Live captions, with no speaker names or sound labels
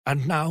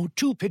And now,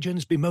 two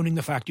pigeons bemoaning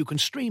the fact you can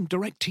stream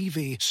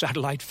DirecTV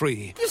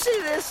satellite-free. You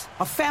see this?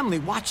 A family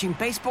watching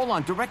baseball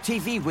on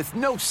DirecTV with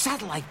no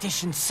satellite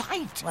dish in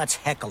sight. Let's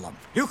heckle them.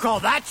 You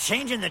call that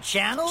changing the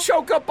channel?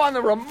 Choke up on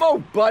the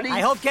remote, buddy. I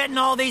hope getting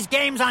all these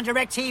games on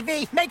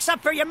DirecTV makes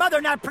up for your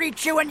mother not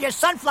pre-chewing your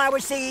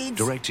sunflower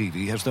seeds.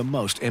 DirecTV has the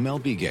most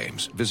MLB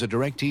games. Visit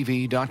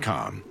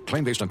DirecTV.com.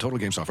 Claim based on total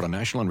games offered on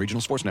national and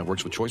regional sports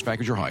networks with choice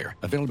package or higher.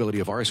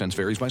 Availability of RSNs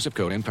varies by zip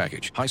code and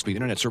package. High-speed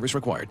internet service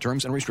required.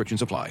 Terms and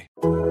restrictions apply.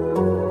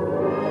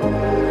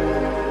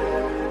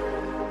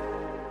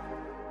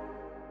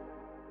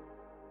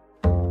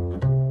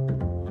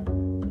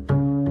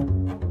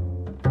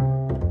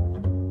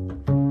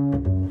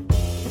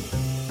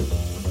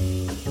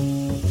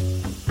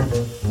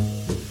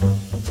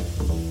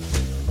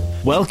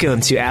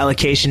 Welcome to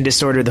Allocation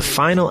Disorder, the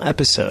final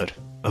episode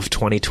of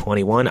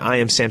 2021. I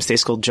am Sam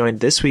Stejskal, joined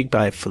this week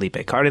by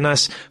Felipe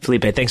Cardenas.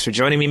 Felipe, thanks for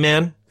joining me,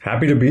 man.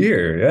 Happy to be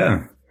here,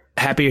 yeah.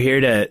 Happy you're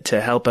here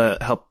to help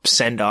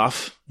send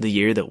off the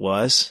year that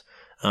was.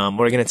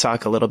 We're going to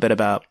talk a little bit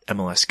about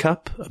MLS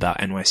Cup, about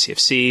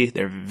NYCFC,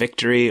 their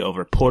victory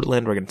over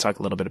Portland. We're going to talk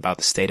a little bit about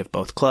the state of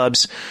both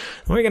clubs.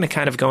 And we're going to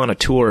kind of go on a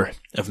tour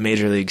of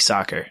Major League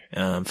Soccer.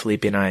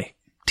 Felipe and I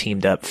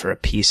teamed up for a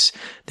piece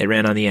they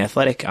ran on The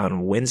Athletic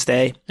on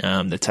Wednesday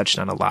that touched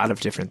on a lot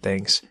of different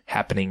things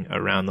happening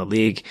around the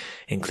league,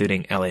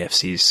 including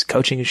LAFC's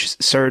coaching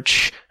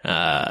search,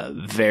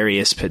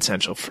 various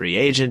potential free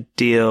agent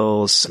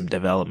deals, some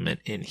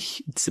developments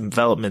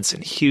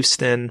in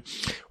Houston.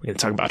 We're going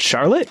to talk about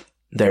Charlotte,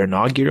 their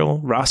inaugural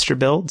roster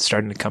build,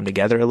 starting to come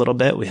together a little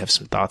bit. We have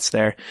some thoughts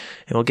there,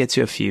 and we'll get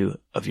to a few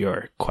of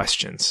your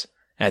questions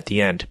at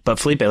the end. But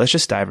Felipe, let's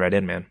just dive right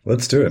in, man.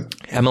 Let's do it.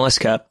 MLS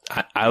Cup.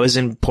 I was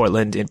in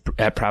Portland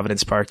at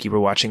Providence Park. You were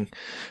watching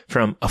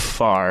from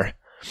afar.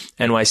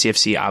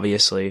 NYCFC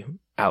obviously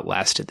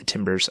outlasted the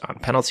Timbers on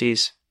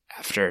penalties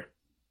after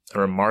a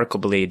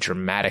remarkably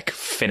dramatic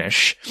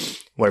finish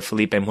where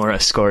Felipe Mora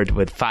scored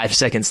with 5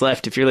 seconds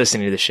left. If you're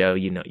listening to the show,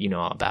 you know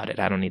all about it.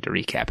 I don't need to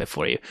recap it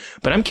for you.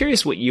 But I'm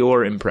curious what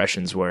your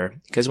impressions were,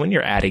 because when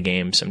you're at a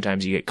game,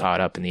 sometimes you get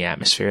caught up in the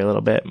atmosphere a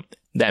little bit.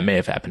 That may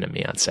have happened to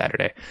me on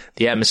Saturday.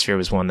 The atmosphere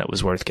was one that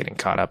was worth getting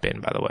caught up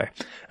in, by the way.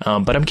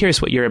 But I'm curious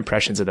what your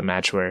impressions of the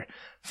match were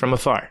from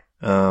afar,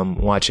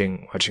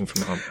 watching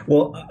from home.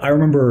 Well, I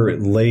remember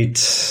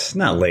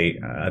not late,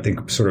 I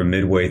think sort of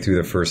midway through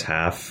the first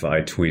half,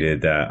 I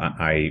tweeted that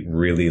I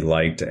really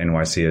liked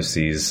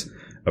NYCFC's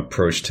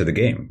approach to the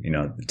game. You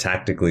know,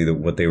 tactically,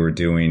 what they were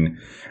doing,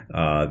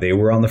 they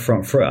were on the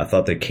front foot. I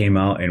thought they came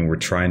out and were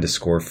trying to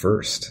score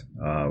first,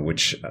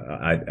 which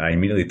I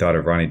immediately thought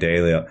of Ronny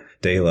Deila,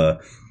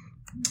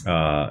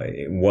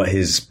 what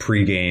his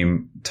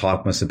pregame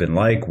talk must have been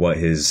like, what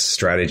his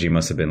strategy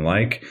must have been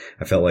like.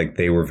 I felt like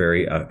they were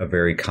a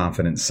very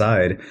confident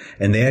side,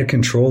 and they had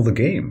control of the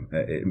game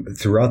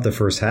throughout the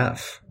first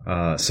half.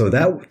 So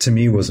that to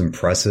me was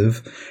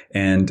impressive.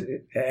 And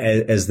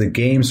as the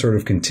game sort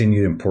of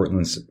continued and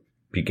Portland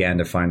began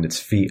to find its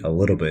feet a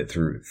little bit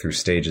through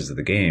stages of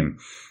the game,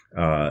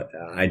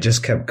 I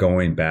just kept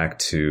going back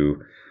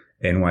to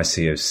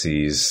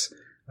NYCFC's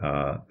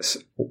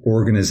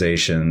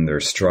organization, their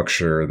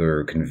structure,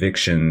 their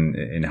conviction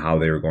in how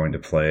they were going to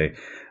play.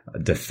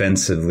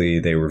 Defensively,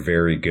 they were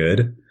very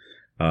good.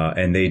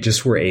 And they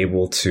just were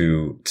able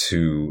to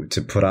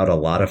put out a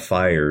lot of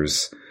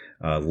fires,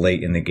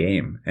 late in the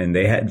game. And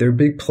their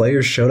big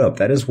players showed up.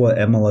 That is what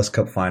MLS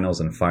Cup finals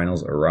and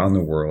finals around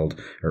the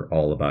world are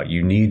all about.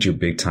 You need your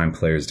big time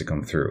players to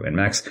come through. And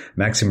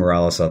Maxi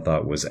Morales, I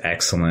thought, was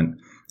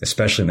excellent,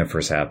 especially in the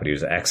first half, but he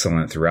was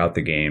excellent throughout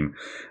the game.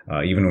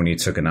 Even when he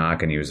took a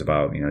knock and he was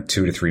about,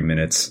 2 to 3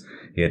 minutes,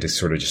 he had to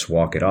sort of just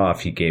walk it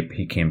off. He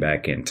came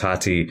back in.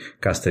 Tati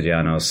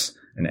Castellanos,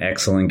 an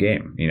excellent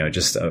game.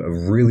 Just a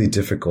really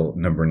difficult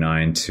number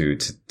 9 to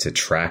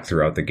track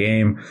throughout the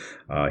game.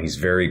 He's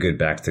very good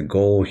back to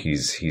goal.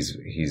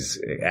 He's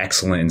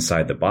excellent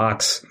inside the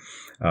box.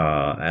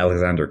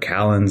 Alexander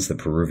Callens, the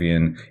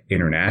Peruvian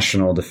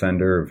international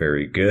defender,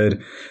 very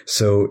good.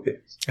 So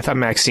I thought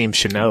Maxime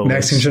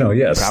Chanot,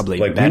 yes. Probably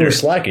like better. We were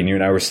slacking. You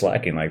and I were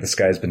slacking. Like, this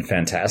guy's been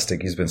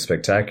fantastic. He's been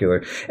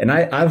spectacular. And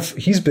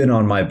he's been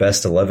on my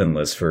best 11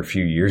 list for a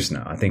few years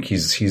now. I think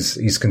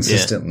he's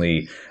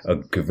consistently a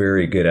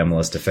very good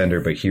MLS defender,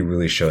 but he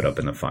really showed up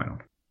in the final.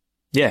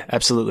 Yeah,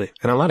 absolutely.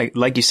 And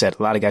like you said,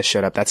 a lot of guys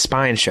showed up. That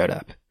spine showed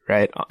up,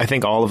 right? I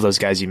think all of those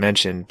guys you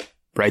mentioned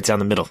right down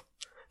the middle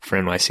for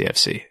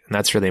NYCFC. And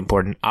that's really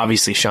important.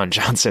 Obviously, Sean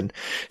Johnson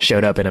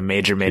showed up in a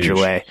major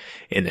way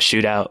in the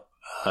shootout.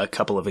 A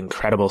couple of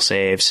incredible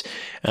saves.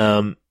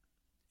 And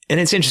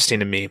it's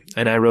interesting to me,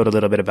 and I wrote a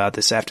little bit about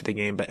this after the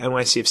game, but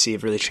NYCFC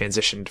have really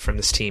transitioned from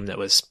this team that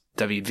was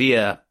David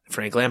Villa,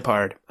 Frank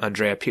Lampard,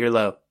 Andrea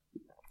Pirlo,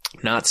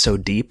 not so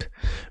deep,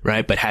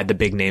 right? But had the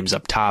big names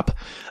up top,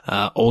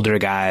 older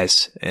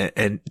guys,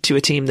 and to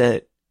a team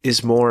that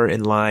is more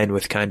in line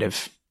with kind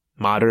of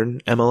modern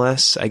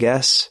MLS, I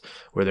guess,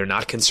 where they're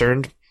not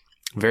concerned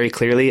very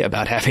clearly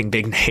about having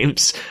big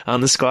names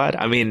on the squad.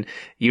 I mean,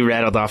 you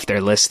rattled off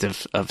their list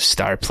of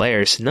star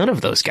players. None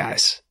of those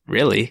guys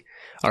really,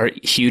 are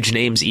huge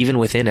names even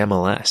within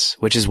MLS,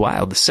 which is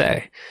wild to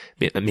say.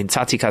 I mean,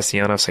 Tati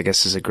Castellanos, I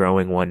guess, is a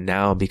growing one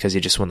now because he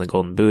just won the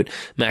Golden Boot.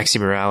 Maxi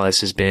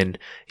Morales has been,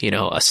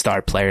 a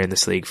star player in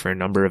this league for a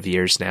number of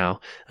years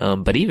now.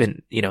 But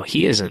even,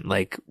 he isn't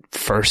like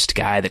first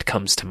guy that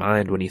comes to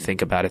mind when you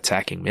think about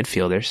attacking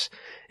midfielders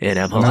in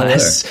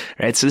MLS,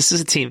 right? So this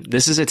is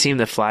a team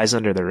that flies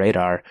under the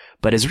radar,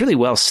 but is really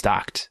well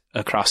stocked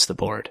across the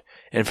board.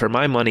 And for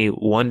my money,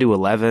 1 to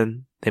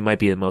 11, they might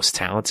be the most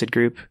talented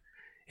group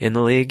in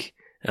the league.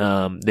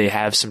 They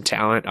have some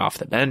talent off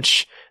the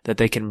bench that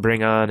they can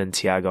bring on, and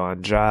Thiago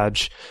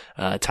Andrade,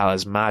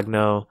 Thales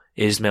Magno,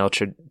 Ismail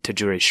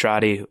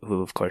Tajuri-Shradi,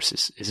 who of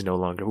course is no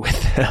longer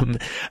with them.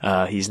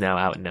 He's now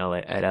out in LA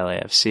at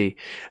LAFC.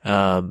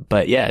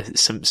 But yeah,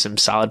 some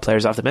solid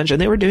players off the bench, and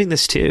they were doing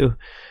this too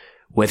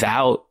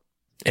without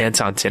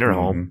Anton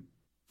Tinnerholm,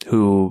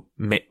 who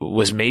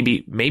was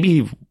maybe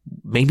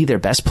their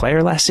best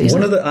player last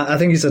season. I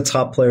think he's a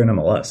top player in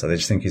MLS. I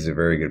just think he's a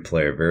very good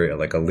player, very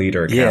like a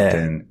leader,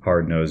 captain,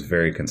 hard-nosed,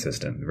 very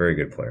consistent, very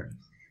good player.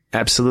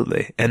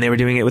 Absolutely. And they were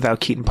doing it without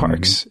Keaton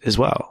Parks as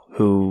well,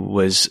 who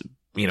was,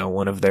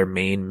 one of their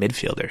main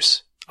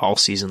midfielders all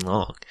season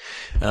long.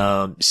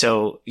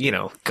 So,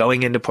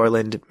 going into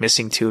Portland,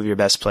 missing 2 of your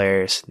best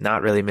players,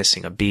 not really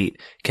missing a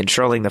beat,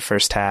 controlling the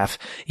first half.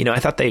 I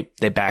thought they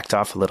backed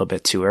off a little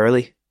bit too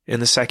early in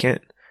the second.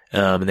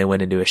 And they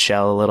went into a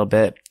shell a little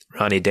bit.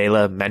 Ronnie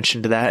Dela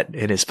mentioned that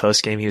in his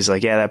post game. He was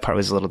like, yeah, that part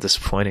was a little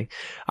disappointing.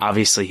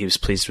 Obviously, he was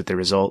pleased with the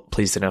result,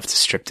 pleased enough to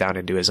strip down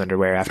into his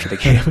underwear after the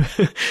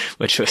game,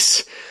 which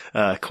was,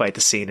 quite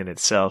the scene in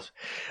itself.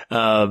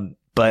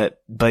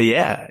 But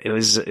yeah, it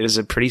was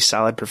a pretty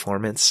solid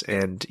performance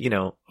and,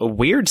 a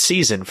weird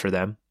season for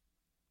them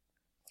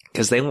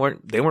because they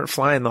weren't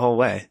flying the whole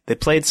way. They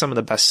played some of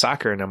the best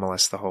soccer in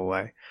MLS the whole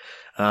way.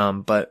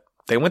 But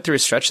they went through a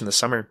stretch in the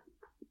summer,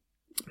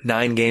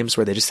 9 games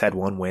where they just had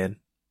 1 win.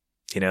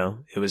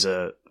 It was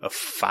a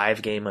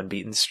 5-game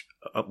unbeaten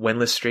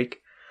winless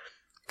streak.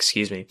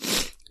 Excuse me.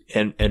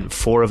 And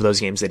 4 of those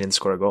games they didn't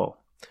score a goal.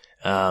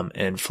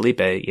 And Felipe,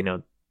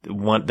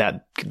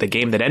 the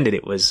game that ended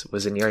it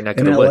was in your neck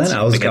of the woods.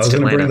 I was going to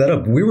bring that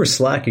up. We were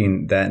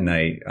slacking that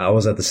night. I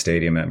was at the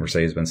stadium at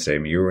Mercedes-Benz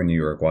Stadium. You were in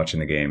New York watching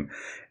the game,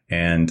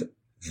 and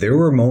there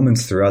were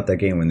moments throughout that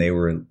game when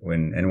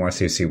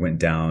NYCFC went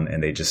down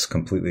and they just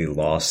completely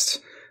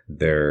lost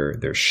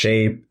their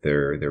shape,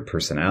 their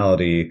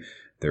personality,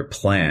 their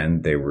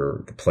plan.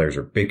 The players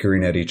were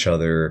bickering at each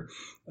other.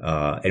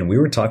 And we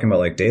were talking about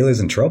like, Dela's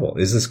in trouble.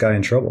 Is this guy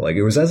in trouble? Like,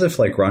 it was as if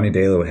like Ronnie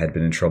Dela had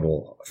been in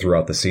trouble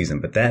throughout the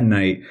season, but that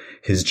night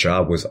his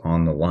job was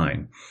on the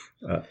line.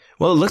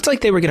 Well, it looked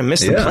like they were going to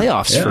miss the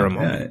playoffs for a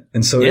moment. Yeah.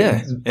 And so,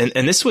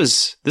 and this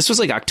was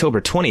like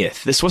October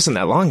 20th. This wasn't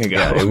that long ago.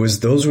 Yeah,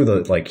 those were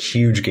the like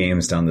huge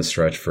games down the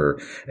stretch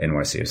for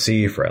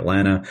NYCFC, for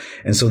Atlanta.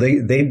 And so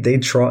they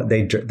draw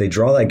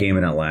that game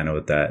in Atlanta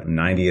with that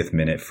 90th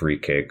minute free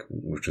kick,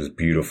 which was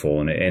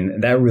beautiful.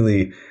 And that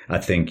really, I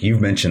think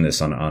you've mentioned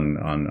this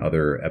on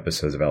other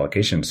episodes of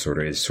Allocation, sort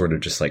of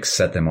just like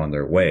set them on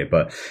their way.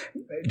 But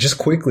just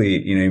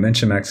quickly, you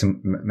mentioned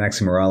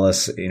Maxi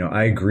Morales.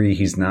 I agree.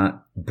 He's not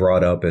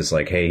brought up as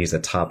like, hey, he's a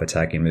top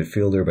attacking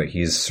midfielder, but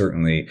he's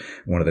certainly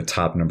one of the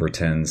top number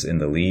 10s in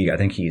the league. I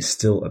think he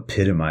still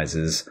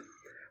epitomizes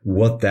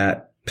what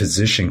that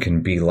position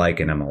can be like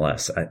in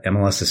MLS.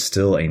 MLS is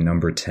still a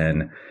number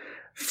 10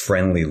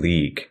 friendly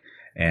league.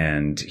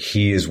 And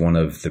he is one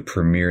of the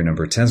premier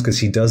number 10s because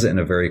he does it in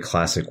a very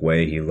classic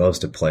way. He loves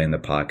to play in the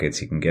pockets.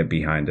 He can get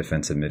behind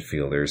defensive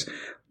midfielders.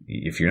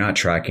 If you're not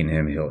tracking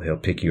him, he'll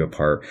pick you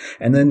apart.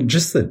 And then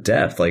just the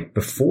depth, like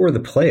before the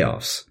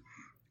playoffs,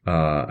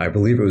 I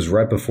believe it was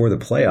right before the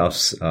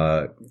playoffs,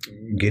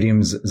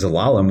 Gideon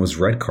Zelalem was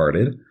red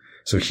carded.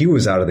 So he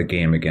was out of the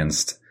game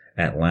against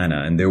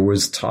Atlanta. And there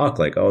was talk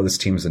like, oh, this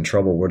team's in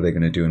trouble. What are they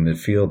going to do in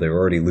midfield? They were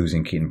already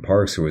losing Keaton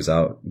Parks, who was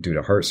out due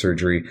to heart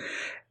surgery.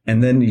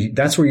 And then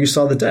that's where you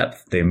saw the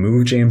depth. They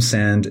moved James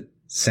Sands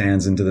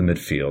into the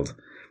midfield,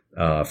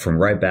 from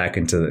right back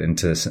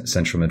into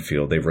central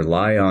midfield. They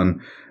rely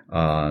on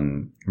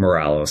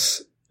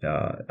Morales,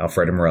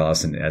 Alfredo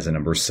Morales as a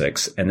number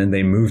 6. And then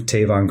they moved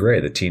Tavon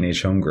Gray, the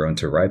teenage homegrown,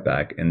 to right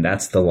back. And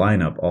that's the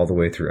lineup all the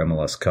way through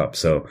MLS Cup.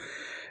 So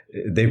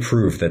they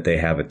proved that they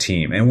have a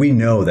team. And we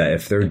know that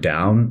if they're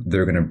down,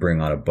 they're going to bring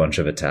on a bunch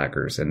of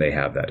attackers, and they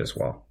have that as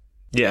well.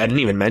 Yeah, I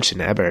didn't even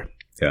mention Eber.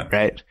 Yeah.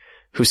 Right?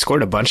 Who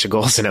scored a bunch of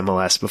goals in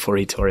MLS before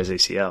he tore his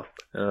ACL.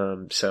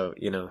 So,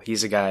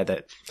 he's a guy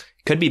that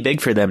could be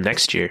big for them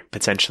next year,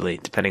 potentially,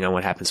 depending on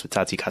what happens with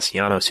Tati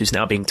Castellanos, who's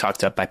now being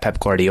talked up by Pep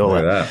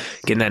Guardiola,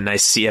 getting that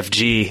nice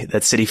CFG,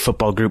 that City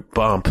Football Group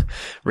bump,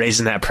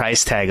 raising that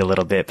price tag a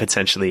little bit,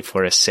 potentially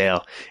for a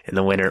sale in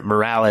the winter.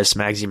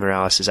 Maxi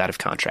Morales is out of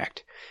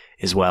contract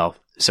as well.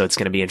 So it's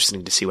going to be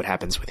interesting to see what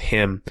happens with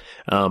him.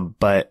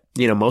 But,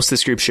 most of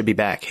this group should be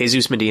back.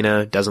 Jesus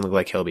Medina doesn't look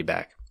like he'll be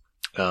back.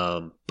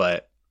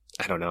 But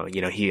I don't know.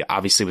 He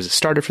obviously was a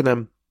starter for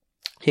them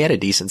He had a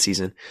decent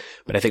season,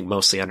 but I think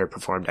mostly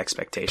underperformed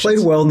expectations.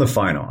 Played well in the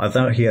final. I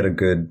thought he had a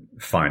good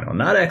final.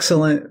 Not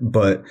excellent,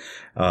 but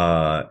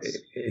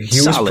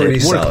he was pretty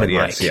solid.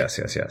 Yes.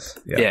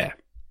 Yeah.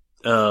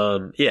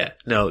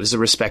 No, it was a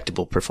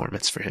respectable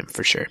performance for him,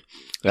 for sure.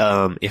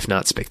 If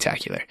not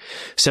spectacular.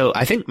 So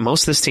I think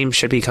most of this team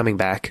should be coming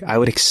back. I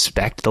would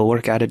expect they'll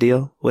work out a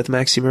deal with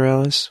Maxi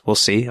Morales. We'll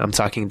see. I'm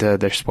talking to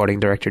their sporting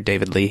director,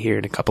 David Lee, here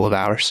in a couple of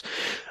hours.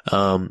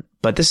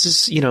 But this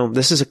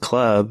is a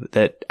club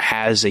that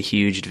has a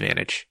huge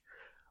advantage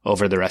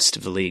over the rest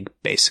of the league,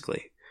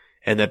 basically,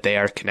 and that they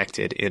are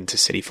connected into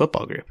City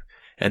Football Group.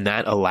 And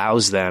that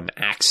allows them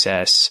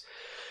access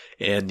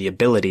and the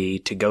ability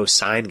to go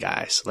sign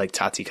guys like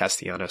Tati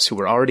Castellanos, who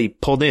were already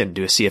pulled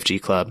into a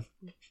CFG club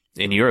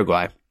in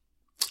Uruguay,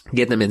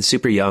 get them in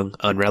super young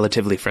on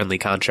relatively friendly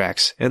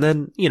contracts. And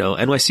then,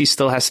 NYC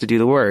still has to do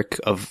the work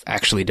of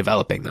actually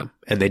developing them.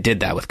 And they did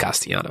that with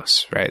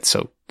Castellanos, right?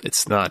 So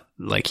it's not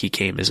like he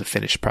came as a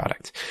finished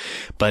product,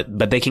 but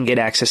they can get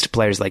access to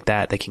players like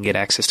that. They can get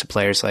access to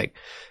players like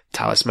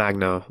Talis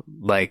Magno,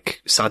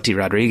 like Santi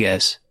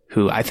Rodriguez,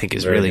 who I think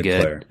is really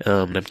good.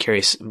 And I'm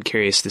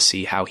curious to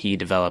see how he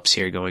develops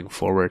here going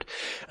forward.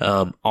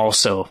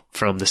 Also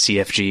from the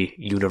CFG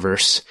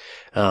universe.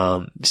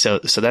 So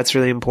that's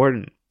really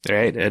important,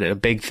 right? And a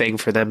big thing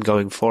for them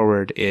going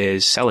forward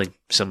is selling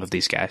some of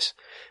these guys.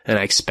 And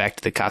I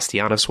expect that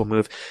Castellanos will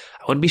move.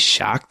 I wouldn't be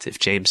shocked if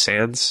James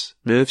Sands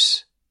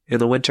moves in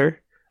the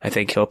winter. I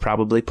think he'll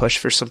probably push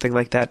for something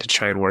like that to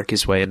try and work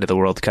his way into the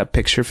World Cup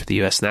picture for the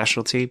U.S.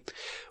 national team.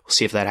 We'll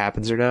see if that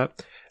happens or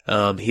not.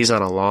 He's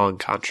on a long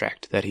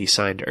contract that he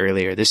signed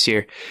earlier this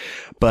year.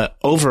 But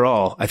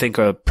overall, I think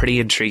a pretty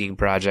intriguing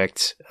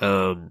project.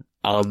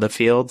 On the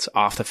field,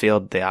 off the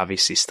field, they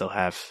obviously still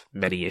have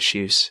many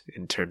issues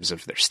in terms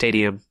of their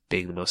stadium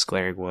being the most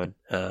glaring one.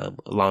 A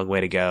long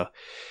way to go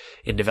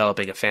in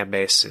developing a fan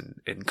base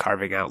and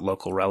carving out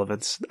local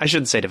relevance. I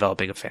shouldn't say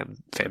developing a fan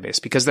base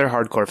because their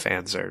hardcore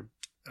fans are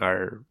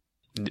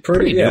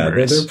pretty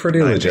numerous. They're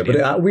pretty legit.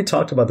 But we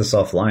talked about this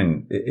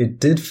offline. It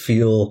did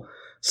feel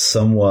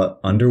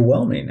somewhat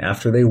underwhelming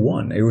after they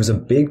won. It was a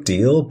big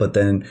deal, but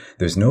then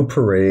there's no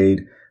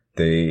parade.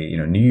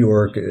 New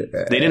York.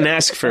 They didn't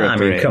ask for a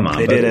parade. Mean, come on.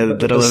 They did a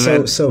little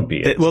event. So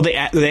be it.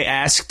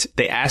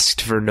 They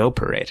asked for no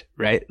parade,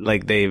 right?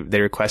 Like they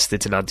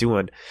requested to not do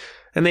one.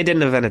 And they did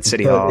an event at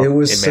City Hall. It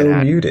was so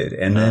muted.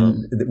 And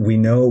then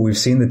we've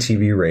seen the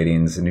TV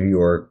ratings. New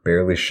York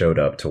barely showed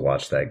up to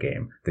watch that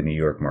game, the New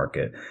York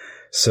market.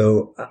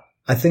 So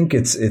I think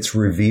it's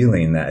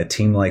revealing that a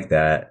team like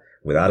that,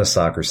 without a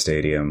soccer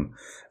stadium,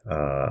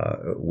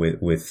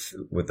 with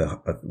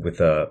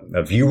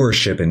a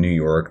viewership in New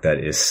York that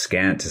is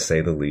scant to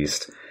say the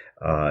least,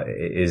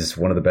 is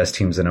one of the best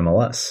teams in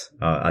MLS.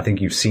 I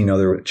think you've seen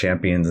other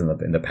champions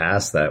in the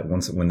past that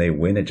when they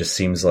win, it just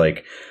seems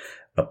like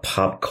a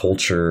pop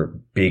culture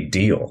big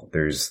deal.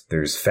 There's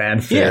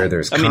fanfare,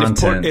 there's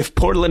content. I mean, if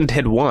Portland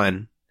had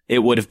won, it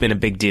would have been a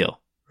big deal,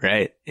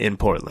 right? In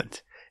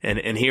Portland.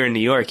 And here in New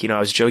York, I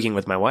was joking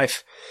with my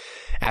wife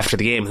after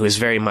the game, who is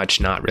very much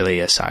not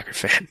really a soccer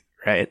fan,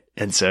 right?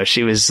 And so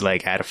she was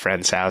like at a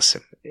friend's house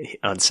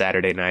on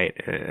Saturday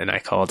night, and I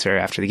called her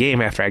after the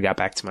game, after I got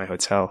back to my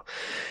hotel.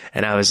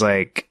 And I was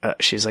like,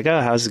 she's like,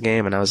 "Oh, how's the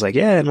game?" And I was like,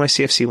 "Yeah,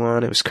 NYCFC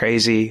won. It was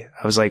crazy."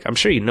 I was like, "I'm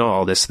sure you know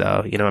all this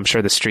though. I'm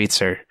sure the streets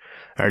are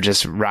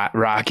just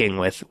rocking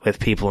with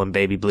people in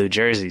baby blue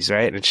jerseys,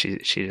 right?" And she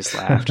just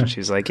laughed and she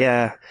was like,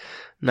 "Yeah,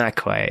 not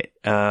quite.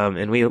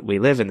 And we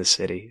live in the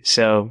city.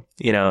 So,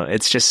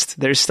 it's just,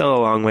 there's still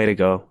a long way to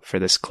go for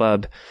this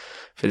club,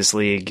 for this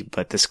league,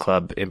 but this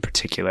club in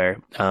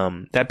particular.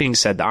 That being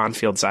said, the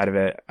on-field side of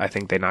it, I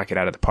think they knock it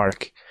out of the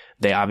park.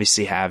 They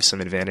obviously have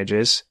some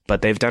advantages,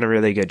 but they've done a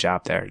really good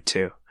job there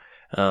too.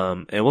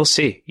 And we'll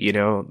see,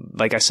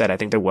 like I said, I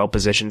think they're well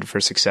positioned for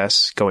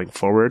success going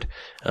forward.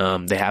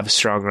 They have a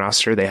strong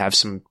roster. They have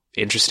some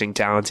interesting,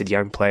 talented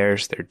young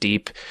players. They're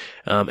deep.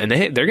 And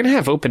they're going to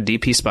have open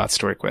DP spots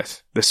to work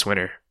with this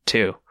winter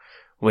too,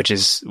 which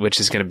is going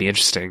to be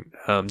interesting.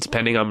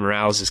 Depending on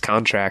Morales'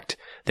 contract,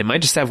 they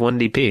might just have one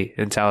DP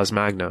in Talis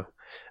Magno.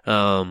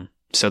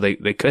 So they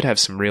could have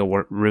some real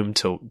room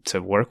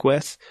to work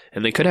with,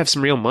 and they could have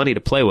some real money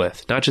to play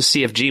with, not just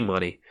CFG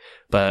money,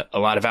 but a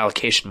lot of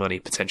allocation money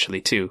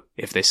potentially too,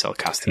 if they sell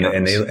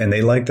Castellanos. And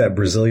they like that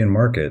Brazilian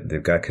market.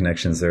 They've got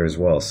connections there as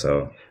well.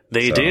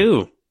 They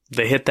do.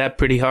 They hit that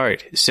pretty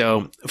hard.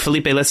 So,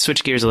 Felipe, let's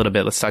switch gears a little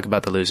bit. Let's talk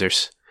about the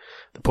losers,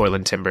 the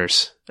Portland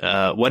Timbers.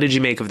 What did you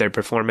make of their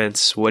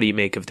performance? What do you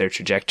make of their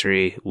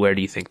trajectory? Where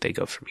do you think they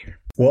go from here?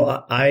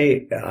 Well,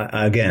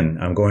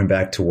 I'm going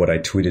back to what I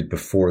tweeted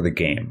before the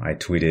game. I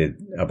tweeted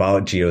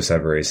about Gio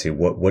Savarese.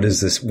 What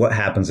is this? What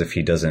happens if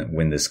he doesn't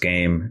win this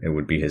game? It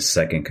would be his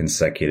second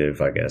consecutive,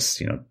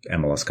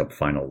 MLS Cup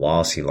final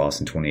loss. He lost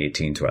in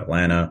 2018 to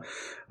Atlanta.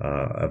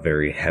 A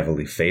very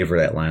heavily favored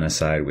Atlanta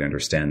side. We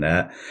understand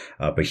that.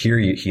 But here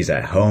he's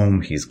at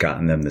home. He's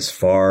gotten them this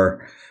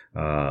far.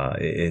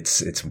 It's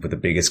the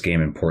biggest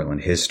game in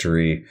Portland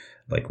history.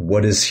 Like,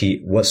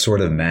 what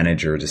sort of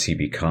manager does he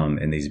become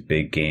in these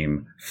big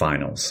game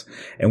finals?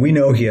 And we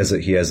know he has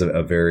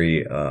a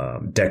very,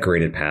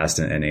 decorated past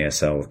in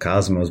NASL with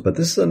Cosmos, but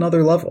this is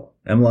another level.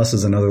 MLS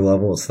is another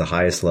level. It's the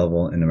highest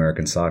level in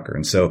American soccer.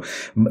 And so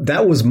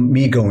that was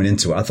me going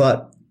into it. I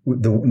thought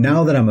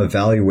now that I'm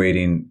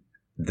evaluating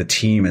the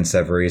team and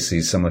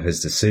Savarese, some of his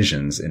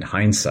decisions in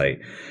hindsight,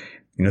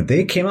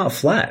 they came out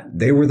flat.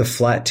 They were the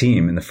flat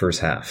team in the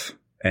first half.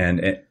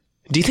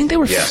 Do you think they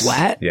were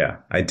flat? Yeah,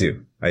 I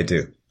do.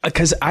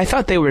 Because I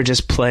thought they were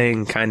just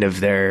playing kind of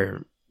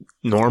their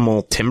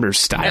normal Timbers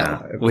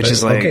style, which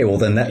is like, okay, well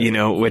then that,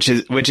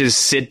 which is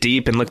sit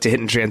deep and look to hit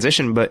in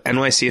transition. But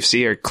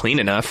NYCFC are clean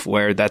enough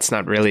where that's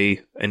not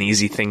really an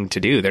easy thing to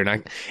do.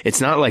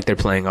 It's not like they're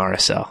playing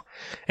RSL.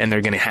 And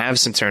they're going to have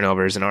some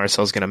turnovers, and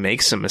RSL is going to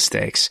make some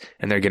mistakes,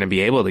 and they're going to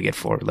be able to get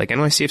forward. Like,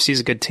 NYCFC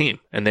is a good team,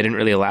 and they didn't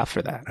really allow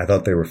for that. I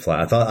thought they were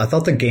flat. I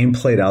thought the game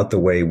played out the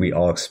way we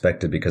all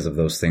expected because of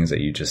those things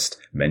that you just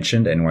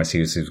mentioned.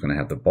 NYCFC was going to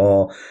have the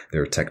ball.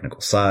 They're a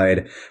technical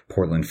side.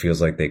 Portland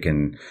feels like they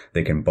can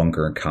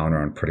bunker and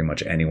counter on pretty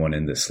much anyone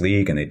in this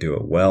league, and they do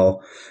it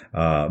well.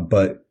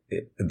 But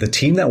the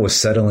team that was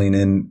settling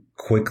in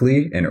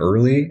quickly and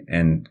early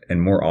and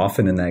more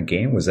often in that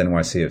game was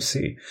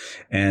NYCFC.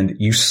 And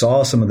you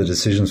saw some of the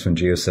decisions from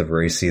Gio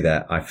Savarese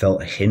that I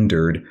felt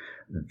hindered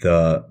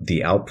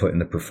the output and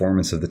the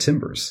performance of the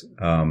Timbers.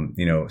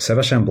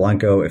 Sebastian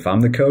Blanco, if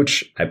I'm the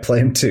coach, I play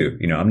him too.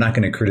 I'm not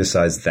going to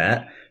criticize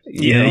that.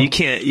 You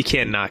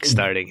can't knock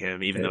starting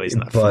him, even though he's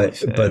not fully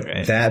fit,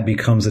 right? That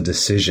becomes a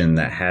decision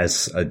that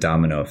has a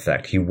domino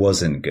effect. He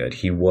wasn't good.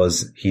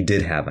 He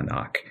did have a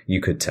knock.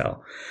 You could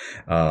tell.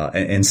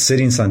 And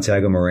sitting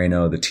Santiago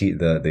Moreno,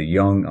 the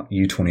young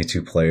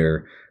U22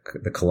 player,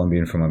 the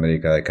Colombian from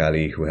América de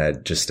Cali, who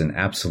had just an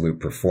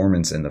absolute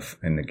performance in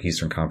the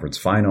Eastern Conference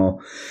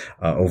final,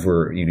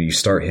 you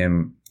start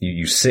him,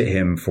 you sit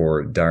him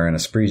for Darren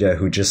Asprilla,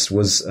 who just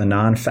was a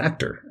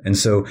non-factor. And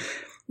so,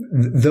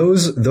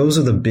 those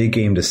are the big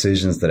game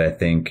decisions that I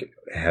think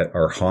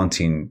are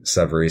haunting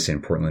Savarese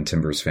and Portland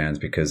Timbers fans,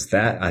 because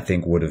that I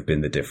think would have been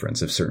the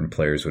difference if certain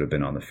players would have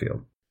been on the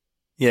field.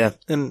 Yeah,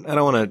 and I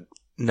don't want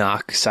to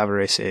knock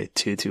Savarese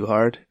too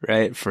hard,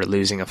 right, for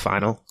losing a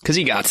final, because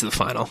he got to the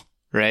final,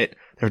 right?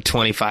 There are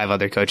 25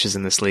 other coaches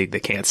in this league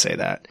that can't say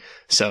that,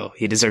 so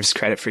he deserves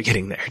credit for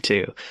getting there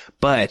too.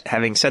 But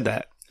having said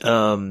that,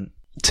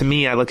 to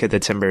me, I look at the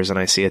Timbers and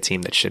I see a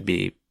team that should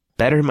be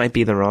better, might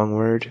be the wrong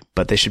word,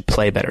 but they should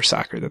play better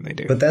soccer than they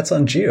do. But that's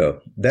on Gio.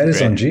 That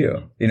is on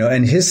Gio.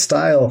 And his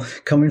style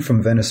coming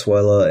from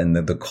Venezuela and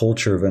the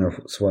culture of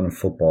Venezuelan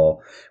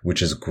football,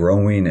 which is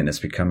growing and it's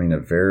becoming a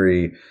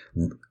very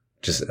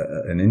just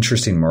an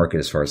interesting market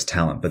as far as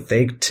talent, but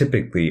they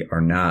typically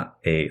are not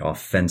a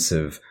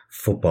offensive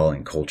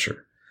footballing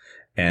culture.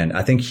 And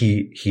I think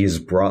he has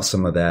brought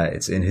some of that.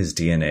 It's in his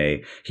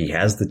DNA. He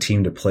has the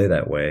team to play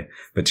that way.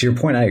 But to your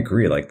point, I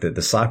agree. Like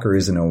the soccer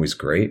isn't always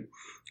great.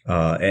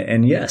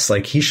 And yes,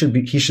 like he should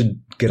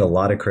get a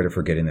lot of credit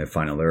for getting to the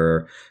final. There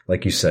are,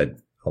 like you said,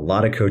 a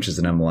lot of coaches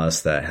in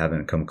MLS that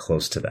haven't come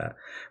close to that.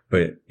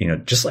 But,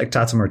 just like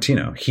Tata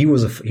Martino, he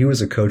was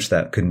a coach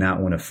that could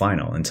not win a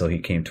final until he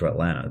came to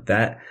Atlanta.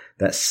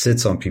 That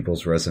sits on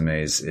people's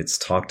resumes. It's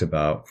talked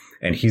about,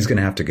 and he's going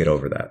to have to get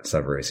over that,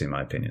 Savarese, in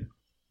my opinion.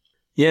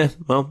 Yeah,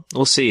 well,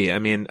 we'll see. I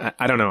mean,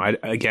 I don't know.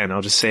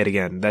 I'll just say it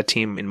again. That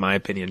team, in my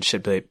opinion,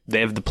 they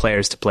have the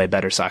players to play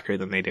better soccer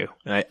than they do.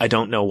 I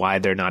don't know why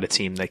they're not a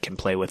team that can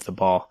play with the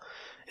ball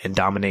and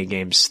dominate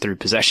games through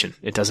possession.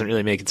 It doesn't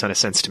really make a ton of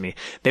sense to me.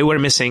 They were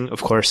missing,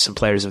 of course, some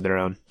players of their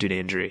own due to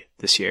injury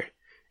this year.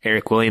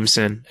 Eric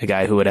Williamson, a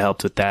guy who would have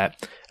helped with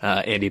that.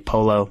 Andy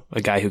Polo,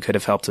 a guy who could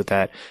have helped with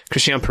that.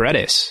 Christian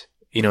Paredes,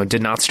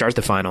 did not start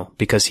the final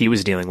because he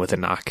was dealing with a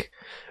knock,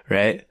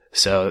 right?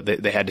 So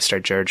they had to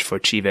start George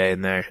Forchive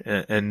in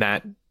there, and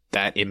that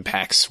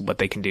impacts what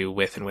they can do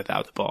with and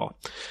without the ball.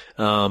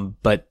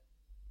 But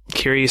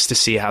curious to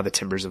see how the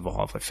Timbers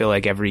evolve. I feel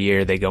like every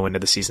year they go into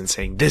the season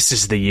saying, this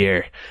is the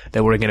year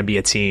that we're going to be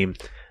a team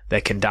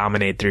that can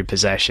dominate through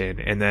possession.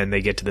 And then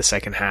they get to the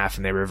second half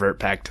and they revert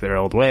back to their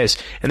old ways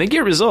and they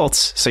get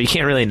results. So you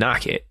can't really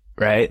knock it,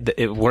 right?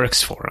 It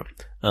works for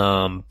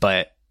them.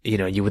 But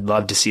you would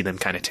love to see them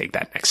kind of take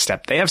that next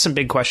step. They have some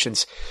big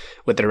questions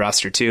with their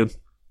roster too.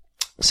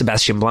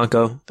 Sebastian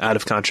Blanco out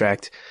of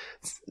contract.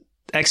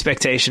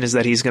 Expectation is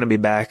that he's going to be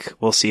back.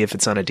 We'll see if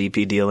it's on a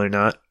DP deal or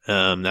not.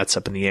 That's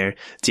up in the air.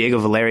 Diego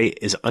Valeri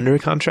is under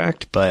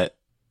contract, but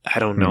I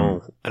don't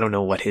know. I don't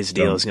know what his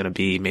deal is going to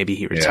be. Maybe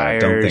he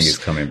retires. I don't think he's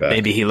coming back.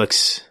 Maybe he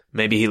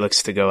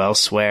looks to go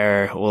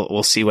elsewhere.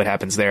 We'll see what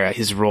happens there.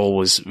 His role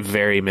was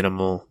very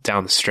minimal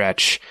down the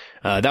stretch.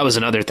 That was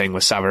another thing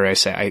with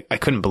Savarese. I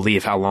couldn't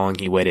believe how long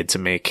he waited to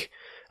make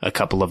a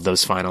couple of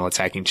those final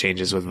attacking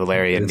changes with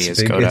Valeri and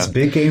Niazgoda. It's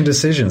big game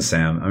decisions,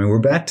 Sam. I mean, we're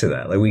back to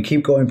that. Like, we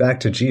keep going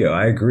back to Gio.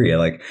 I agree.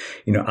 Like,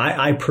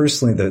 I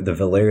personally, the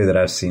Valeri that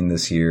I've seen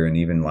this year and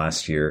even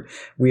last year,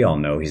 we all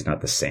know he's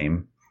not the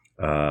same.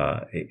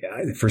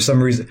 For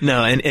some reason,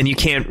 no, and you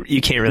can't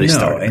really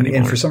start him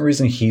and for some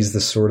reason, he's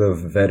the sort of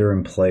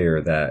veteran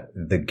player that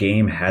the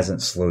game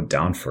hasn't slowed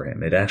down for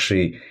him. It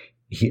actually,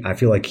 I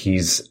feel like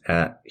he's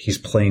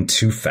playing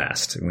too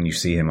fast when you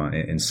see him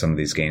in some of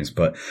these games.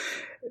 But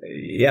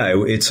yeah,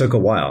 it took a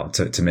while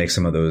to make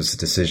some of those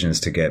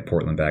decisions to get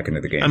Portland back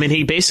into the game. I mean,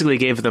 he basically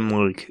gave them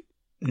like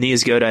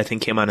Niezgoda, I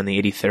think, came on in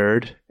the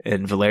 83rd,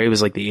 and Valeri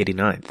was like the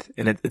 89th.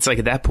 And it's like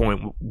at that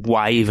point,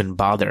 why even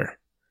bother?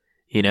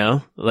 You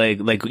know,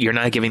 like you're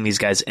not giving these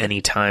guys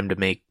any time to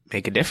make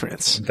a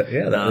difference.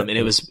 And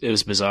it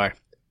was bizarre.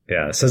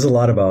 Yeah, it says a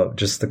lot about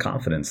just the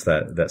confidence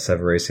that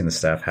Savarese and the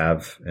staff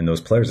have in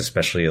those players,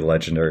 especially a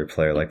legendary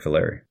player like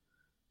Valeri.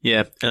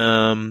 Yeah.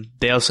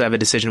 They also have a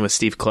decision with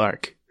Steve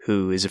Clark,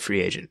 who is a free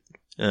agent.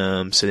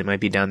 So they might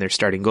be down there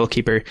starting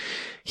goalkeeper.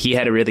 He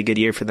had a really good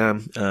year for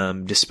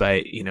them,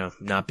 despite,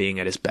 not being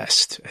at his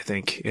best, I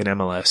think, in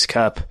MLS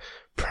Cup.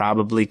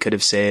 Probably could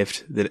have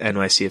saved the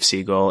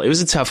NYCFC goal. It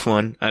was a tough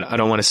one. I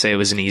don't want to say it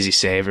was an easy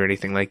save or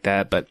anything like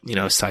that, but,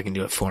 I was talking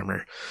to a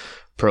former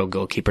pro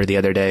goalkeeper the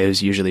other day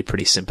who's usually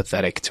pretty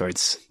sympathetic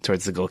towards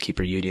the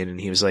goalkeeper union.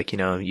 And he was like,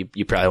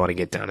 you probably want to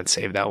get down and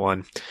save that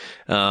one.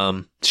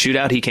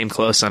 Shootout, he came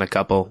close on a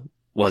couple,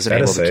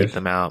 wasn't able to keep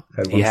them out.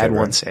 He had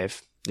one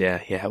save. Yeah,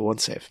 he had one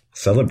save.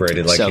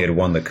 Celebrated like he had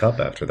won the cup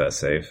after that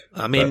save.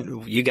 I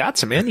mean, you got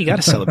to, man. You got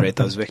to celebrate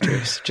those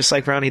victories. Just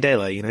like Ronnie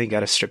Dela, you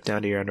got to strip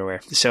down to your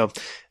underwear. So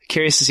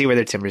curious to see where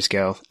their Timbers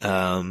go.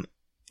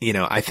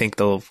 I think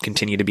they'll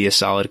continue to be a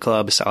solid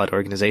club, a solid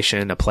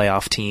organization, a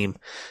playoff team.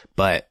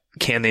 But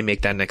can they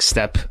make that next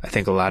step? I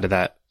think a lot of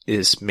that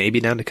is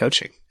maybe down to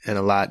coaching and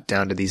a lot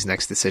down to these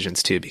next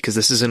decisions too, because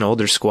this is an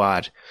older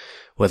squad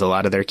with a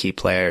lot of their key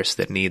players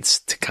that needs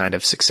to kind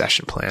of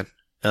succession plan.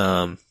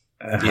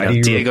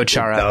 Diego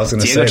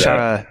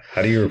Chara.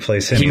 How do you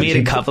replace him? He made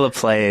a couple of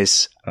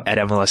plays at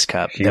MLS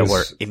Cup that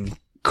were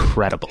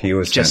incredible. He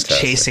was just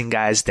fantastic. Chasing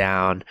guys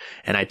down.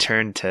 And I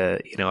turned to,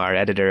 our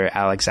editor,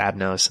 Alex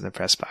Abnos, in the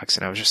press box,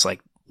 and I was just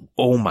like,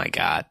 oh my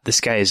God,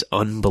 this guy is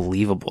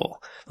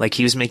unbelievable. Like,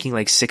 he was making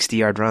like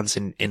 60-yard runs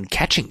and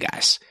catching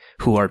guys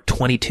who are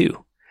 22,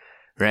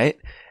 right?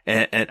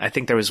 And I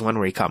think there was one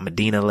where he caught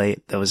Medina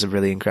late. That was a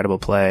really incredible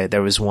play.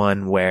 There was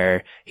one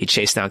where he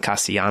chased down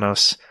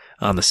Castellanos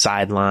on the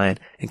sideline,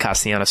 and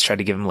Castellanos tried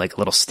to give him like a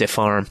little stiff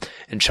arm,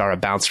 and Chara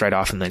bounced right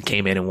off and then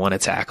came in and won a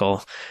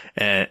tackle.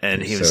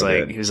 And he was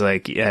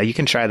like, yeah, you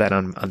can try that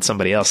on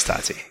somebody else,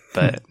 Tati,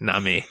 but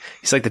not me.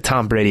 He's like the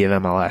Tom Brady of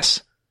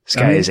MLS. This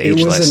guy is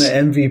ageless. It was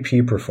an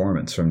MVP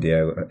performance from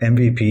Diego.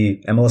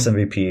 MLS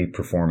MVP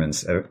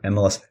performance,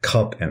 MLS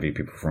Cup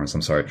MVP performance.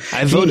 I'm sorry.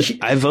 I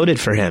voted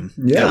for him.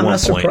 Yeah, I'm not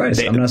surprised.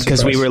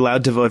 Because we were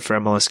allowed to vote for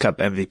MLS Cup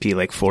MVP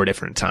like 4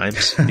 different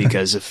times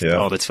because of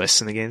all the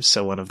twists in the game.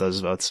 So one of those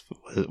votes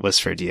was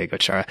for Diego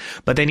Chara.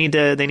 But they need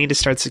to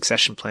start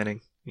succession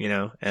planning,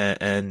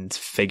 and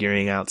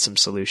figuring out some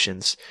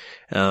solutions.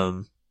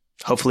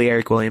 Hopefully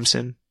Eric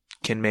Williamson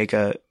can make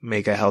a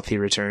healthy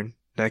return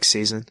next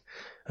season.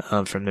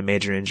 From the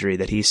major injury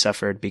that he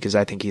suffered, because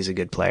I think he's a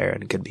good player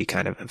and could be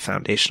kind of a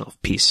foundational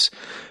piece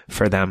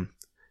for them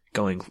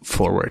going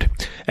forward.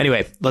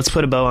 Anyway, let's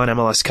put a bow on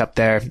MLS Cup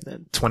there.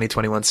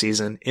 2021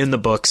 season in the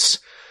books.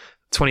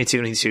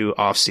 2022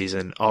 off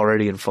season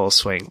already in full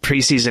swing.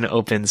 Preseason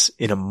opens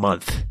in a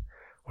month.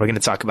 We're going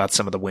to talk about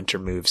some of the winter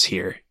moves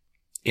here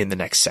in the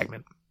next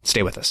segment.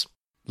 Stay with us.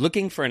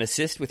 Looking for an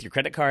assist with your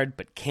credit card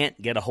but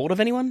can't get a hold of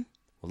anyone?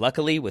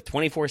 Luckily, with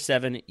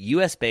 24/7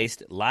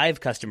 U.S.-based live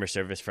customer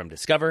service from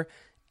Discover,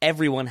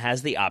 everyone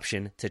has the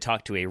option to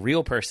talk to a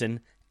real person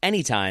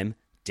anytime,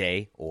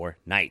 day or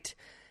night.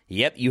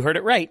 Yep, you heard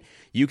it right.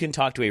 You can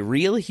talk to a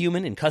real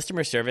human in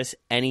customer service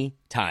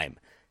anytime.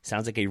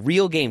 Sounds like a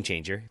real game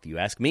changer, if you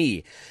ask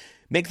me.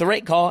 Make the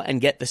right call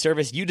and get the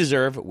service you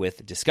deserve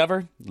with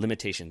Discover.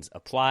 Limitations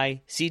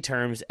apply. See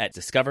terms at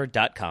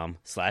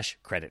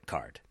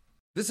discover.com/creditcard.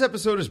 This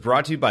episode is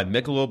brought to you by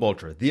Michelob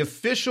Ultra, the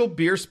official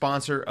beer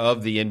sponsor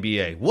of the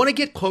NBA. Want to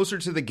get closer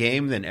to the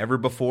game than ever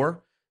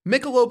before?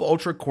 Michelob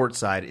Ultra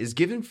Courtside is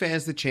giving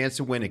fans the chance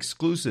to win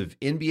exclusive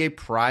NBA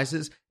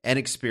prizes and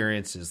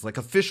experiences like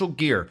official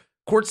gear,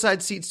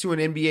 courtside seats to an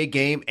NBA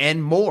game,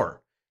 and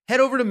more. Head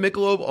over to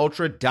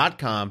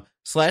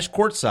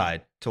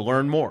MichelobUltra.com/courtside to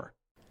learn more.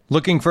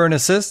 Looking for an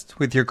assist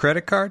with your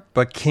credit card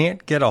but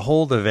can't get a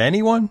hold of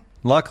anyone?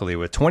 Luckily,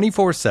 with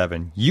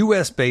 24/7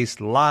 U.S.-based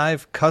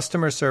live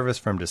customer service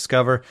from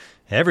Discover,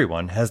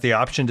 everyone has the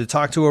option to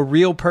talk to a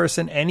real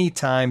person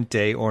anytime,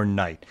 day or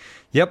night.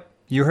 Yep,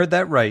 you heard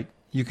that right.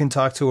 You can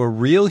talk to a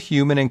real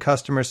human in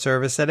customer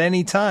service at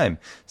any time.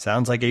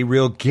 Sounds like a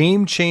real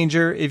game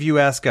changer if you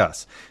ask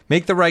us.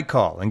 Make the right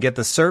call and get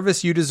the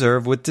service you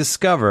deserve with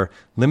Discover.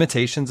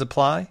 Limitations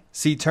apply.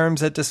 See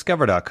terms at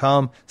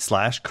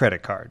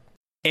discover.com/creditcard.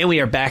 And we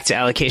are back to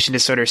Allocation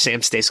Disorder.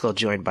 Sam Stejskal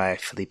joined by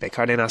Felipe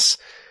Cardenas.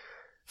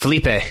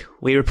 Felipe,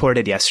 we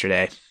reported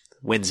yesterday,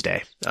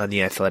 Wednesday, on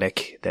The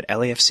Athletic that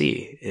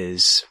LAFC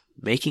is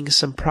making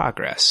some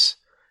progress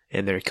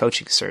in their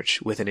coaching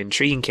search with an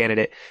intriguing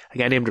candidate, a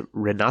guy named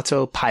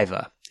Renato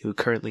Paiva. who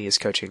currently is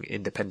coaching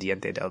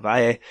Independiente del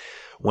Valle,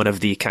 one of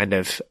the kind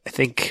of, I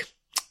think,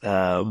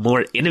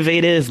 more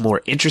innovative,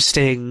 more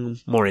interesting,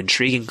 more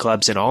intriguing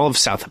clubs in all of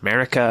South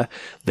America.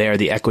 They are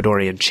the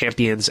Ecuadorian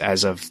champions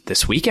as of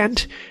this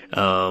weekend,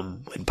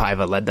 when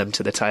Paiva led them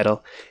to the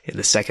title in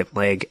the second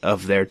leg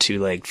of their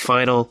 2-leg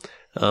final.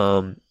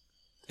 And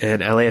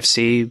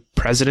LAFC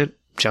president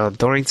John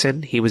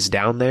Thorrington, he was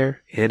down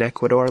there in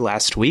Ecuador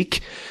last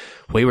week.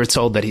 We were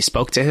told that he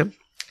spoke to him,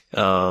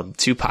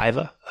 to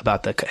Paiva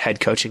about the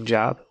head coaching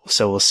job.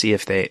 So we'll see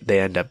if they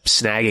end up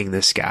snagging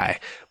this guy.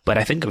 But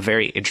I think a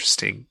very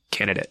interesting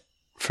candidate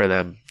for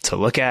them to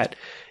look at.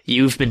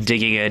 You've been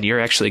digging in. You're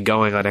actually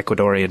going on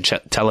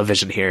Ecuadorian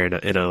television here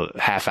in a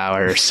half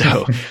hour or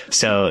so.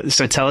 So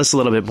tell us a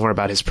little bit more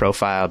about his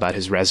profile, about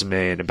his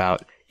resume, and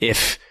about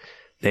if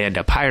they end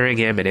up hiring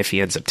him and if he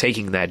ends up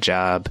taking that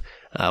job,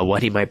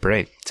 what he might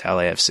bring to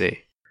LAFC.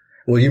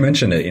 Well, you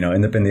mentioned it,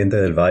 Independiente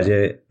del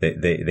Valle,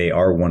 they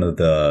are one of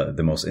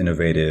the most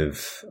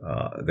innovative,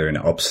 they're an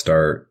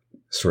upstart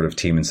sort of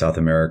team in South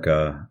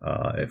America.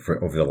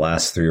 Over the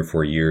last 3 or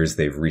 4 years,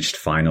 they've reached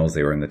finals.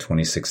 They were in the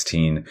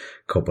 2016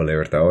 Copa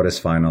Libertadores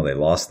final. They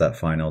lost that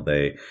final.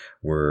 They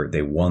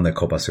won the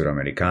Copa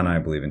Suramericana, I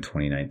believe, in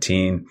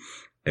 2019.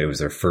 It was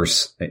their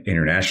first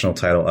international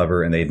title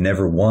ever, and they'd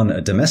never won a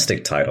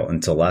domestic title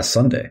until last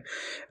Sunday.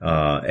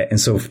 And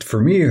so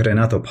for me,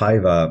 Renato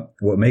Paiva,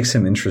 what makes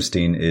him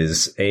interesting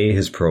is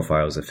his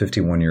profile as a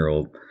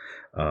 51-year-old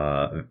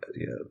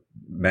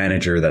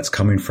manager that's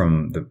coming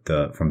from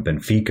from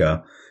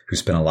Benfica, who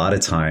spent a lot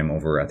of time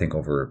over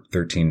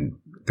 13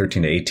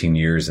 to 18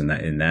 years in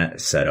that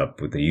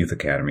setup with the youth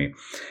academy.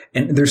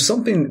 And there's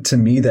something to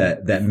me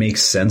that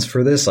makes sense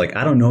for this. Like,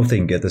 I don't know if they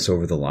can get this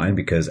over the line,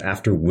 because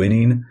after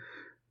winning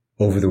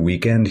over the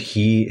weekend,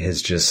 he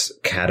has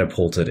just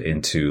catapulted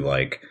into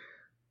like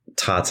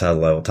Tata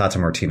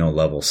Martino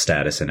level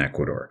status in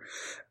Ecuador.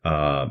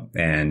 But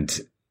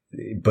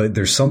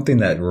there's something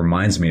that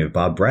reminds me of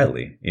Bob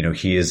Bradley.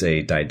 He is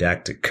a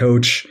didactic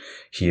coach.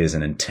 He is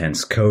an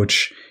intense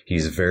coach.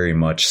 He's very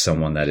much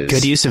someone that is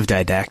good use of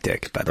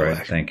didactic, by the way.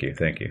 Thank you.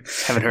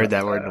 Haven't heard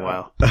that word in a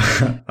while.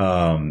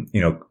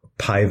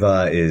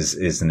 Paiva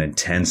is an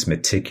intense,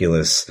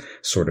 meticulous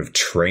sort of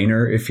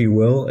trainer, if you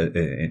will,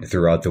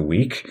 throughout the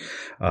week.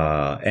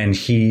 And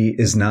he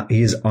is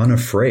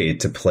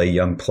unafraid to play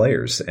young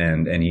players.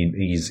 And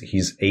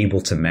he's able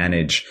to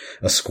manage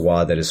a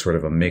squad that is sort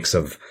of a mix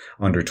of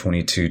under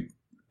 22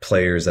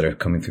 players that are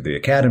coming through the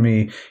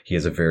academy. He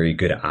has a very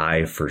good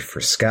eye for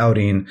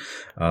scouting.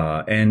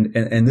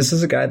 And this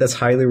is a guy that's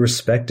highly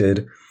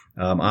respected,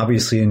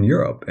 obviously in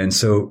Europe. And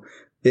so,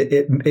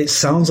 It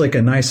sounds like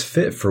a nice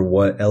fit for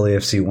what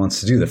LAFC wants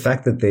to do. The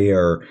fact that they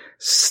are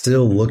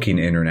still looking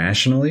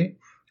internationally,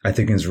 I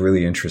think is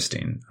really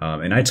interesting.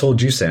 And I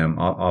told you, Sam,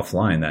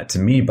 offline, that to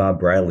me, Bob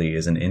Bradley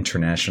is an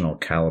international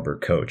caliber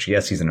coach.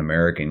 Yes, he's an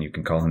American. You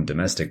can call him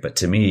domestic, but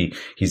to me,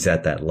 he's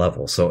at that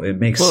level. So it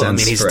makes sense. I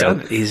mean,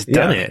 he's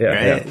done it,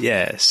 right?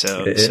 Yeah.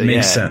 So it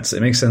makes sense.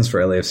 It makes sense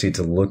for LAFC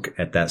to look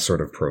at that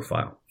sort of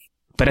profile.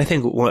 But I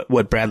think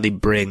what Bradley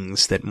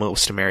brings that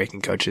most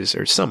American coaches,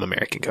 or some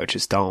American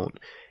coaches, don't,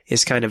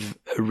 is kind of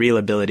a real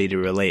ability to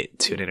relate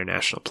to an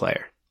international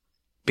player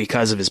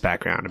because of his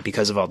background and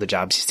because of all the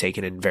jobs he's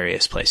taken in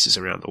various places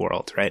around the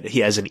world, right? He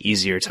has an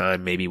easier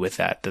time maybe with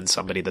that than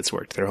somebody that's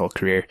worked their whole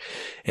career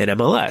in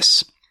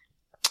MLS.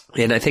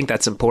 And I think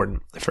that's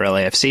important for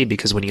LAFC,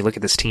 because when you look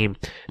at this team,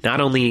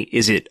 not only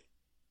is it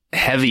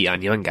heavy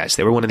on young guys,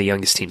 they were one of the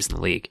youngest teams in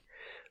the league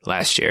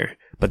last year,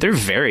 but they're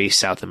very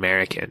South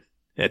American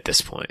at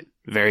this point.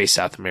 Very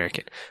South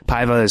American.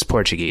 Paiva is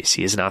Portuguese.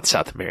 He is not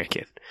South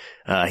American.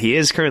 He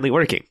is currently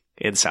working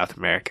in South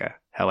America,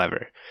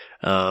 however.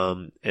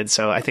 And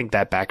so I think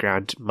that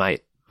background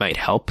might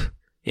help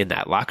in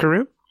that locker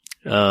room.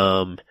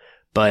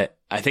 But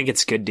I think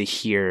it's good to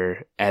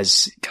hear,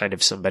 as kind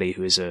of somebody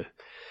who is a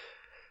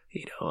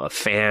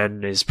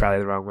fan is probably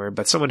the wrong word,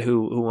 but someone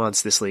who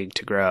wants this league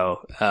to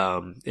grow,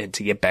 and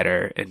to get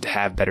better and to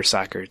have better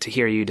soccer, to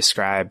hear you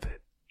describe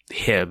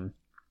him,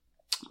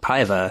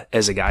 Paiva,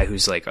 as a guy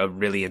who's like a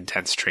really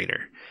intense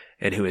trainer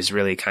and who is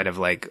really kind of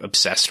like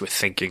obsessed with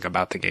thinking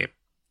about the game,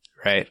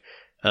 right?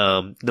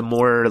 The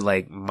more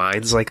like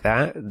minds like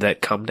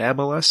that come to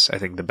MLS, I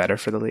think the better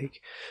for the league.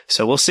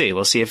 So we'll see.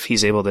 We'll see if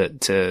he's able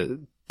to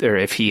or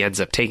if he ends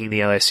up taking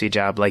the LAFC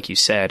job, like you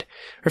said,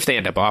 or if they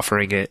end up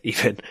offering it,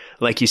 even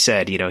like you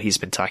said, he's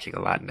been talking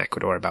a lot in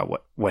Ecuador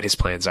about what his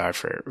plans are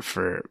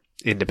for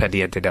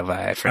Independiente del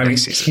Valle for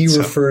next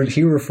season.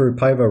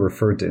 Paiva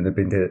referred to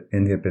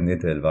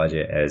Independiente del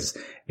Valle as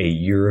a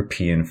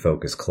European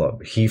focused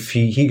club.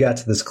 He got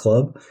to this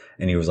club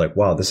and he was like,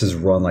 wow, this is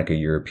run like a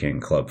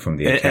European club from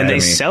the academy. And they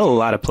sell a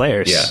lot of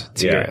players. Yeah.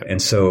 Europe. And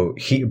so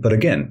but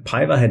again,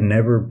 Paiva had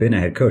never been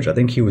a head coach. I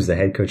think he was the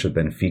head coach of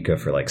Benfica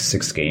for like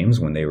 6 games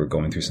when they were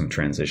going through some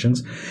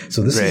transitions.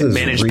 So this is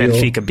managed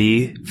Benfica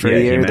B for a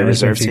year, he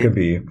managed Benfica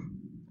B.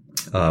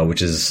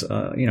 which is,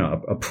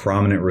 a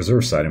prominent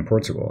reserve side in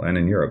Portugal and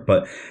in Europe.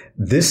 But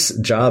this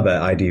job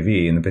at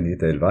IDV, Independiente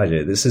del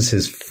Valle, this is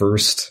his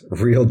first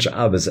real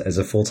job as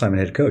a full-time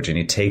head coach. And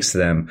he takes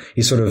them,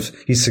 he's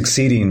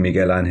succeeding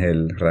Miguel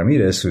Angel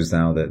Ramirez, who's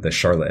now the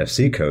Charlotte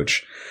FC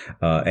coach.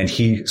 And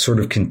he sort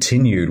of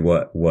continued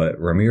what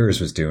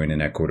Ramirez was doing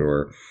in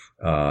Ecuador.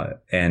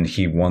 And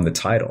he won the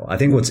title. I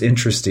think what's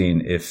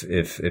interesting, if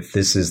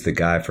this is the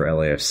guy for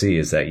LAFC,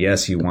 is that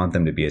yes, you want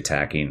them to be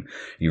attacking.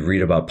 You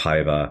read about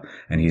Paiva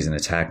and he's an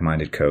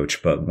attack-minded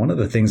coach. But one of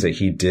the things that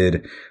he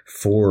did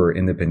for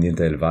Independiente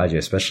del Valle,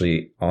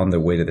 especially on the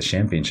way to the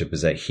championship,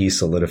 is that he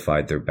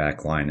solidified their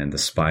back line and the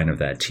spine of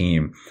that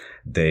team.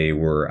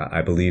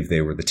 I believe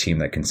they were the team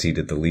that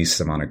conceded the least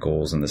amount of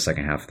goals in the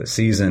second half of the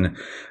season.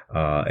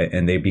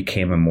 And they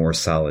became a more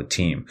solid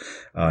team.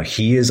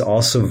 He is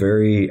also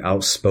very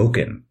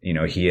outspoken.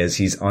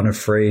 He's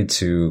unafraid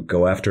to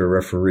go after a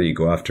referee,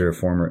 go after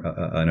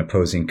an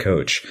opposing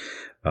coach,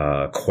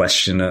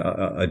 question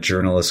a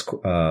journalist,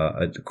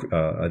 a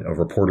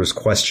reporter's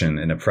question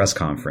in a press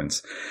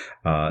conference.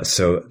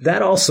 So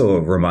that also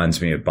reminds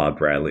me of Bob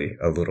Bradley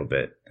a little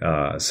bit.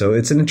 So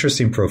it's an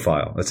interesting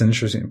profile. It's an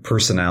interesting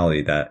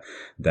personality that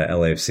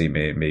LAFC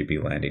may be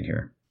landing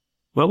here.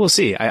 Well, we'll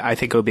see. I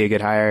think it'll be a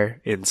good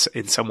hire in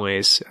some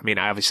ways. I mean,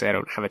 obviously I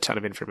don't have a ton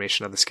of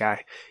information on this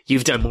guy.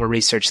 You've done more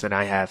research than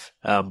I have.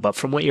 But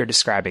from what you're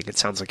describing, it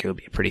sounds like it would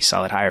be a pretty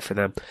solid hire for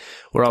them.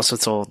 We're also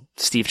told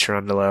Steve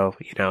Cherundolo,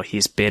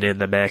 he's been in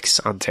the mix.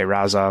 Ante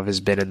Razov has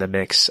been in the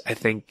mix. I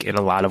think in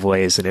a lot of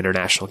ways an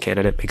international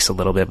candidate makes a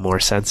little bit more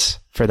sense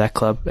for that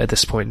club at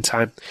this point in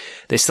time.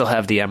 They still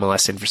have the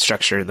MLS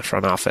infrastructure in the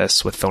front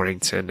office with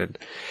Thornton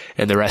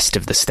and the rest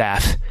of the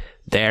staff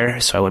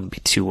there. So I wouldn't be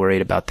too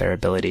worried about their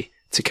ability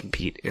to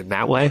compete in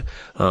that way.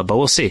 But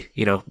we'll see.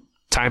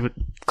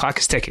 Clock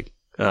is ticking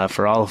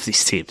for all of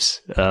these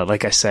teams.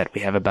 Like I said, we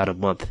have about a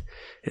month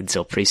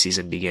until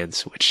preseason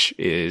begins, which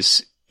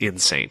is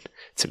insane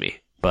to me.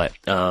 But,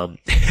 we'll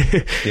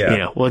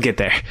get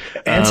there.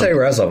 Ante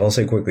Razov, I'll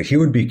say quickly, he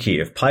would be key.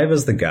 If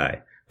Paiva's the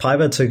guy,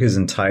 Paiva took his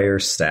entire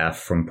staff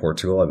from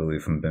Portugal, I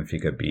believe from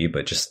Benfica B,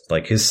 but just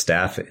like his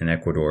staff in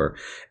Ecuador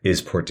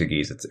is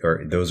Portuguese.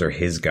 Those are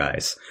his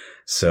guys.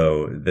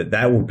 So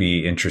that will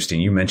be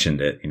interesting. You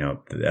mentioned it. The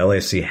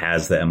LAFC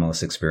has the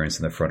MLS experience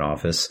in the front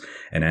office,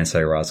 and Ante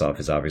Razov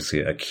is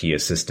obviously a key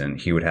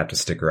assistant. He would have to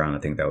stick around. I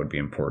think that would be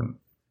important.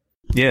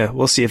 Yeah,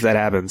 we'll see if that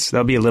happens.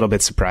 That'll be a little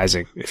bit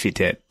surprising if he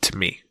did, to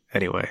me,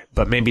 anyway.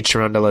 But maybe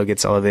Cherundolo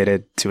gets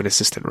elevated to an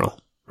assistant role,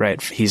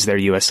 right? He's their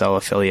USL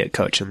affiliate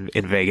coach in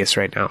Vegas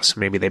right now, so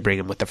maybe they bring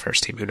him with the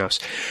first team. Who knows?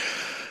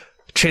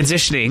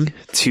 Transitioning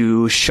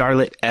to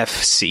Charlotte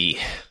FC,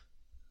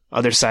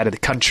 other side of the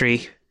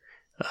country.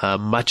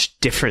 Much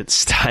different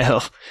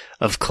style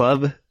of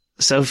club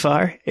so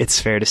far,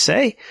 it's fair to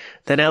say,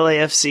 than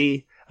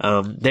LAFC.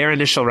 Their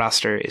initial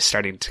roster is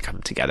starting to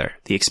come together.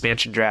 The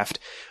expansion draft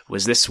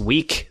was this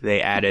week.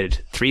 They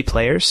added 3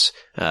 players.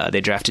 They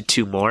drafted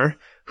 2 more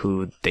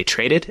who they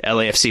traded.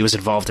 LAFC was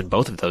involved in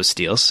both of those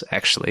deals,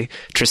 actually.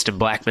 Tristan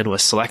Blackman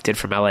was selected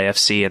from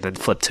LAFC and then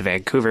flipped to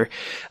Vancouver.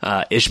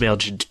 Ismail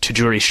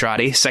Tajuri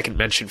Shradi, second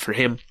mention for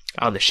him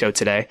on the show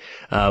today,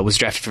 was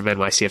drafted from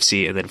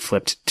NYCFC and then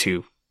flipped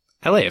to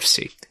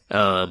LAFC.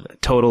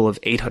 Total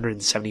of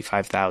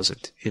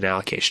 $875,000 in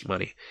allocation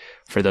money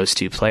for those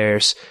 2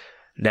 players.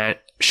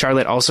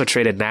 Charlotte also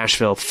traded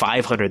Nashville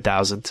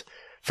 $500,000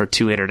 for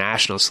 2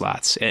 international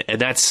slots,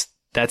 and that's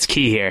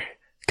key here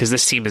because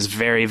this team is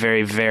very,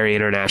 very, very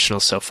international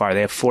so far. They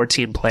have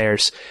 14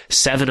 players.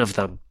 7 of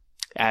them,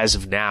 as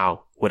of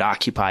now, would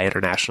occupy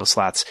international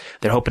slots.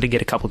 They're hoping to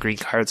get a couple green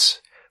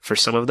cards for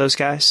some of those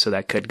guys, so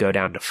that could go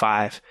down to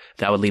 5.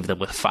 That would leave them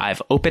with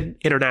 5 open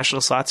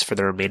international slots for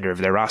the remainder of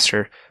their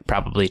roster,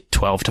 probably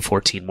 12 to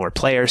 14 more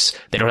players.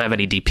 They don't have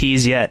any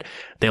DPs yet.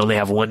 They only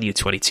have 1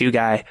 U22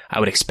 guy. I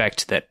would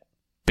expect that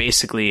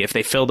basically if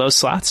they fill those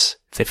slots,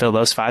 if they fill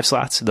those 5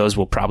 slots, those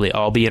will probably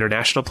all be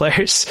international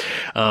players.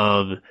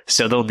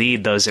 So they'll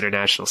need those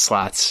international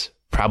slots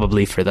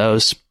probably for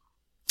those.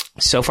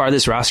 So far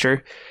this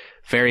roster,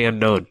 very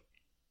unknown.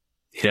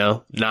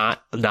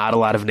 Not a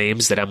lot of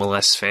names that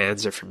MLS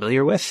fans are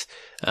familiar with.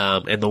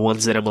 And the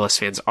ones that MLS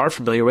fans are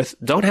familiar with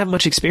don't have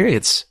much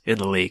experience in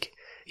the league.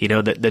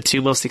 The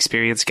 2 most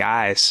experienced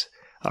guys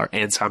are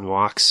Anton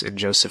Walks and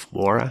Joseph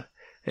Mora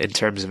in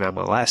terms of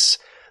MLS.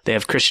 They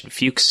have Christian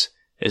Fuchs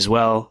as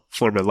well,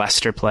 former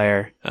Leicester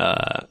player,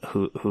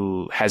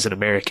 who has an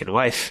American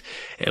wife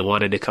and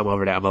wanted to come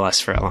over to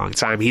MLS for a long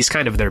time. He's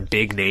kind of their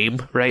big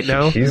name right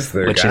now. He's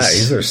their guy.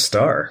 He's their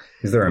star.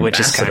 He's their ambassador. Which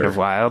is kind of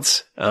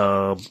wild.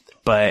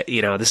 But,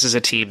 this is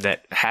a team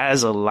that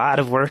has a lot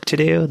of work to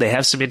do. They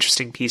have some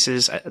interesting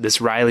pieces.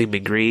 This Riley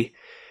McGree,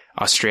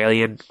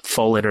 Australian,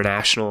 full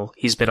international.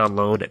 He's been on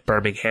loan at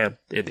Birmingham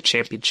in the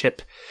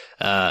championship.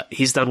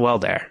 He's done well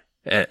there,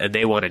 and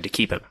they wanted to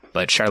keep him,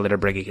 but Charlotte are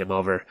bringing him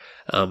over.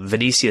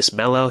 Vinicius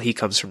Melo, he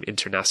comes from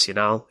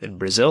Internacional in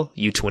Brazil,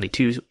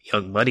 U22,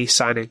 young money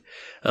signing.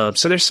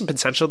 So there's some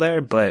potential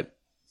there, but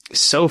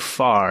so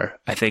far,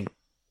 I think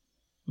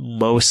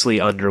mostly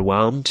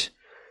underwhelmed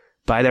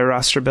by their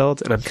roster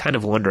build, and I'm kind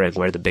of wondering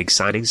where the big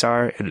signings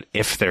are and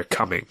if they're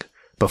coming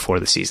before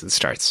the season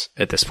starts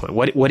at this point.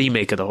 What do you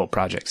make of the whole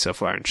project so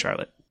far in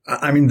Charlotte?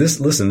 I mean,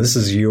 this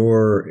is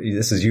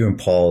you and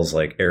Paul's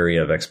like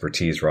area of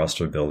expertise,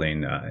 roster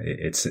building.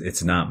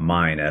 It's not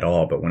mine at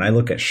all. But when I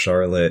look at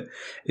Charlotte,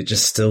 it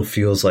just still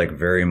feels like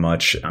very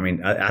much, I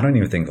mean, I don't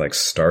even think like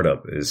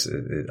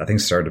I think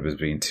startup is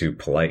being too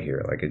polite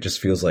here. Like, it just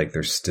feels like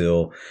they're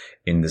still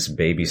in this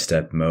baby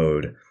step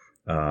mode.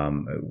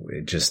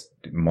 Just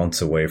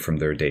months away from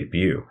their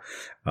debut.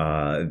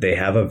 They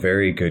have a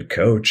very good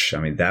coach. I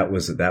mean, that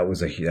was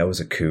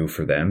a coup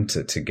for them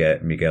to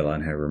get Miguel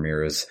Angel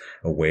Ramirez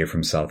away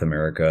from South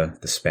America,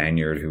 the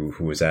Spaniard who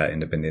was at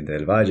Independiente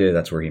del Valle.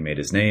 That's where he made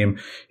his name.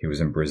 He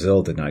was in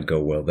Brazil, did not go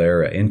well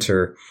there at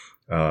Inter.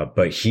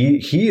 But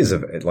he's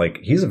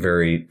a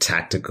very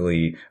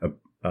tactically,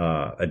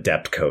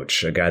 adept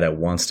coach, a guy that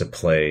wants to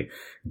play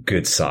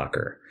good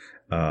soccer.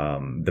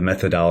 The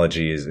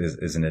methodology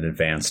is an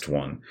advanced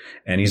one.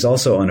 And he's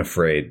also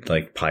unafraid,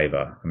 like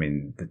Paiva, I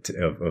mean,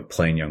 of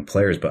playing young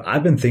players. But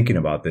I've been thinking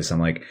about this. I'm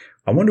like,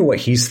 I wonder what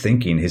he's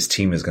thinking his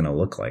team is going to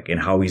look like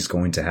and how he's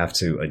going to have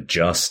to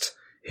adjust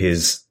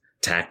his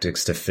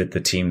tactics to fit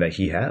the team that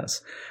he has.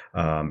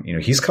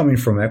 He's coming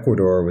from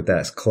Ecuador with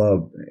that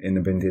club in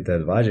the Independiente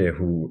del Valle,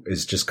 who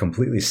is just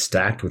completely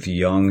stacked with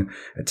young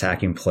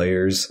attacking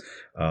players,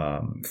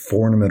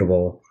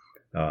 formidable,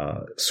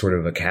 sort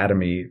of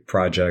academy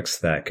projects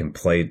that can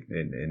play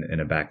in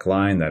a back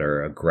line, that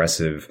are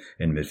aggressive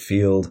in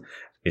midfield.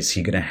 Is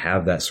he going to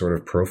have that sort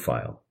of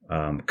profile?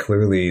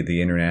 Clearly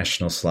the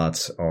international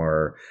slots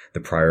are the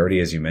priority,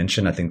 as you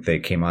mentioned. I think they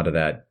came out of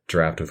that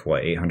draft with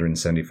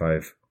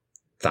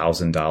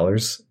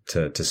 $875,000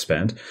 to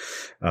spend.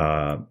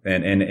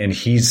 And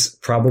he's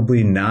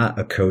probably not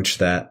a coach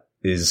that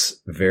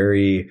is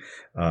very,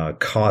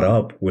 caught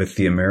up with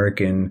the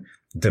American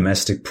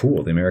domestic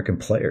pool, the American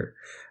player.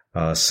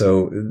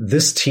 So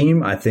this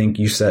team, I think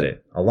you said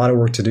it, a lot of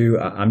work to do.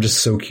 I'm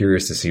just so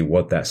curious to see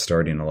what that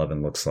starting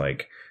 11 looks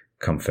like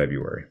come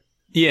February.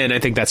 Yeah, and I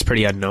think that's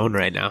pretty unknown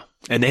right now.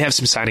 And they have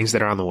some signings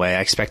that are on the way.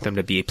 I expect them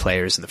to be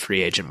players in the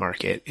free agent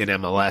market in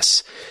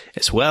MLS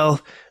as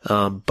well.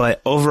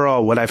 But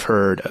overall, what I've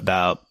heard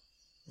about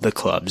the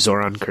club,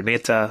 Zoran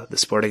Corneta, the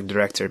sporting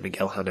director,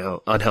 Miguel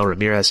Angel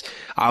Ramirez,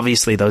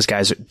 obviously those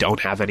guys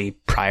don't have any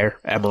prior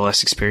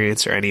MLS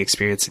experience or any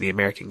experience in the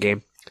American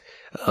game.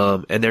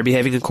 And they're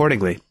behaving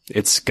accordingly.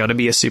 It's going to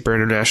be a super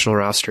international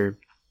roster.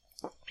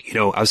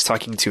 I was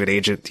talking to an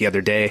agent the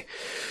other day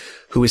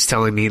who was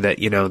telling me that,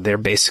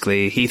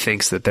 he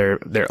thinks that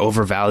they're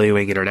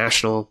overvaluing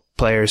international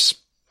players.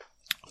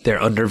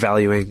 They're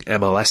undervaluing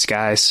MLS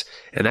guys,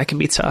 and that can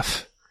be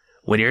tough.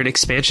 When you're an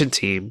expansion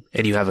team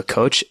and you have a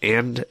coach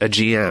and a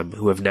GM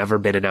who have never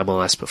been in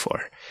MLS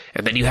before,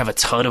 and then you have a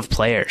ton of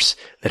players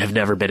that have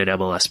never been in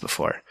MLS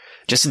before,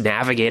 just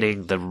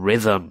navigating the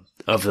rhythm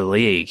of the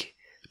league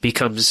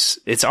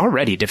it's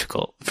already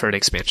difficult for an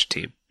expansion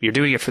team. You're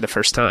doing it for the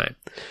first time.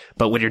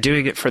 But when you're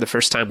doing it for the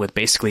first time with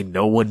basically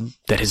no one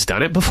that has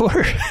done it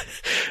before,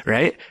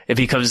 right? It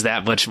becomes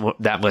that much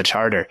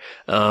harder.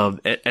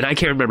 And I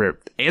can't remember.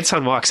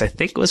 Anton Walks, I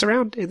think, was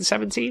around in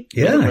 17.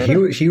 Yeah,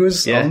 he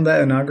was on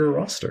that inaugural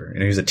roster.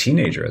 He was a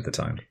teenager at the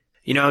time.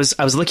 I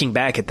was looking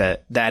back at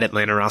that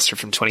Atlanta roster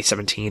from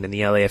 2017 and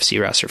the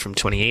LAFC roster from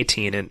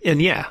 2018.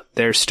 And yeah,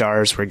 their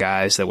stars were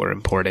guys that were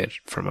imported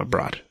from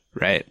abroad,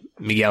 right?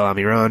 Miguel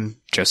Almiron,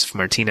 Joseph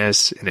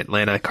Martinez in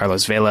Atlanta,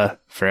 Carlos Vela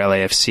for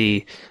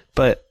LAFC.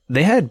 But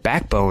they had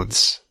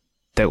backbones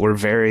that were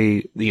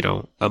very,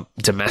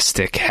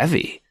 domestic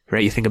heavy,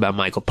 right? You think about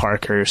Michael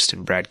Parkhurst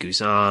and Brad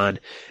Guzan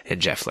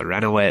and Jeff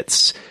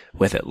Lorenowitz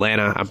with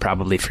Atlanta. I'm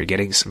probably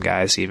forgetting some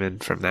guys even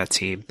from that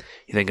team.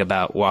 You think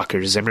about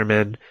Walker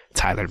Zimmerman,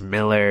 Tyler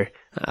Miller,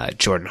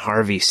 Jordan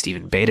Harvey,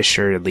 Steven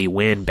Beitasher, Lee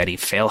Wynn, Benny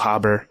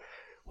Feilhaber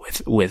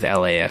with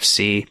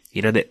LAFC.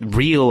 The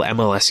real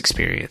MLS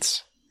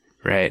experience,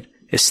 right?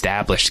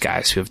 Established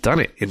guys who have done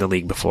it in the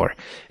league before.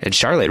 And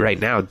Charlotte right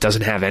now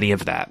doesn't have any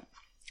of that.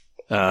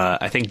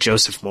 I think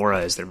Joseph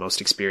Mora is their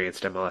most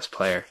experienced MLS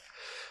player,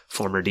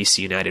 former DC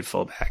United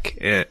fullback.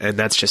 And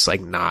that's just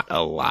like not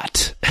a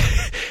lot.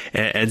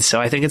 and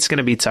so I think it's going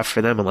to be tough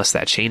for them unless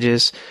that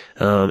changes.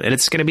 And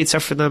it's going to be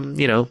tough for them,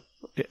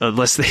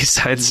 unless they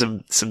sign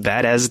some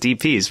badass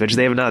DPs, which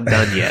they have not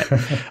done yet.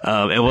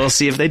 And we'll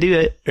see if they do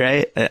it,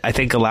 right? I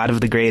think a lot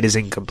of the grade is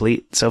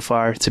incomplete so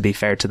far, to be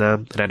fair to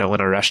them, and I don't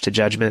want to rush to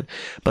judgment.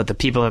 But the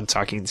people I'm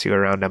talking to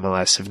around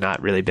MLS have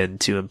not really been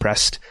too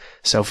impressed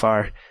so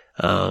far.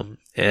 And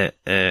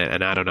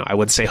I don't know. I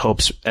would say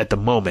hopes at the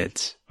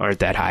moment aren't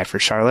that high for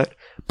Charlotte,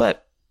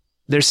 but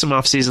there's some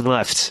offseason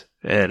left,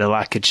 and a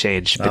lot could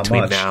change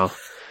between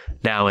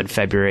now and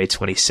February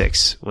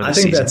 26th.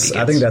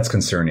 I think that's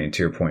concerning,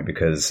 to your point,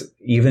 because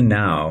even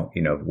now,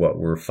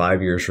 we're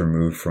 5 years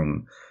removed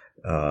from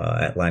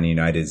Atlanta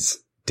United's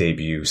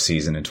debut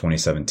season in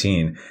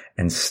 2017,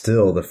 and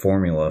still the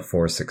formula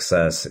for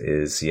success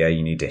is,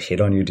 you need to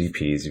hit on your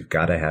DPs. You've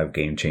got to have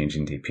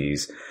game-changing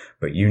DPs,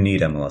 but you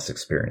need MLS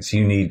experience.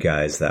 You need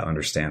guys that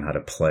understand how to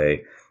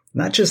play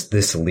not just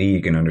this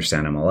league and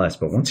understand MLS,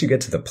 but once you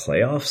get to the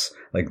playoffs,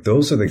 like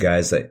those are the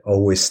guys that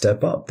always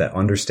step up, that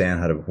understand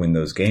how to win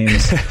those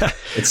games.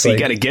 It's you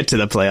got to get to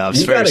the playoffs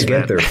first. You got to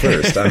get there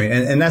first. I mean,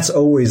 and that's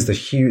always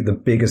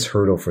the biggest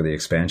hurdle for the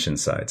expansion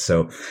side.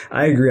 So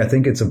I agree. I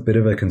think it's a bit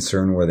of a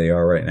concern where they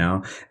are right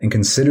now. And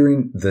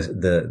considering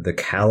the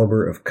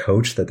caliber of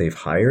coach that they've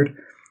hired,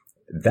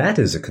 that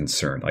is a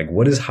concern. Like,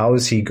 how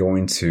is he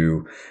going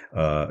to,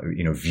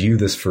 view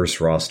this first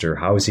roster?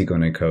 How is he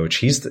going to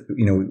coach?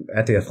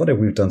 At The Athletic,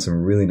 we've done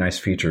some really nice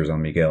features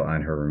on Miguel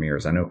Angel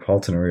Ramirez. I know Paul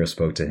Tenorio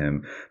spoke to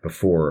him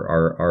before.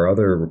 Our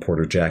other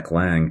reporter, Jack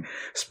Lang,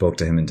 spoke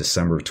to him in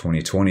December of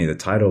 2020. The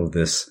title of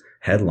this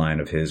headline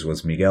of his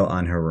was Miguel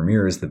Angel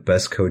Ramirez, the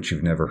best coach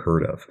you've never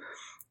heard of.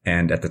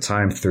 And at the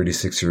time,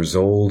 36 years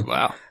old.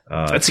 Wow.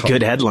 That's a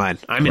good headline.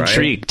 I'm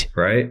intrigued.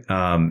 Right.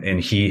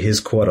 And his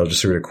quote, I'll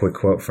just read a quick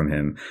quote from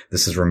him.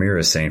 This is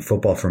Ramirez saying,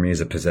 "Football for me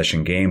is a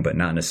possession game, but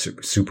not in a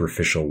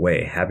superficial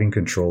way. Having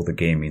control of the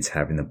game means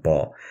having the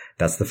ball.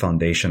 That's the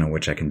foundation on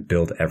which I can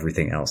build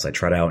everything else. I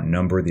try to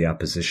outnumber the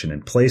opposition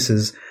in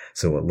places.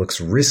 So what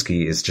looks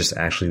risky is just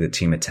actually the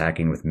team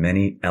attacking with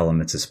many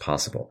elements as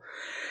possible."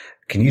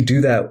 Can you do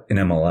that in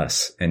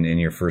MLS and in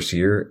your first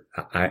year?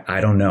 I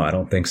don't know. I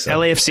don't think so.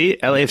 LAFC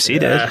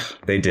did.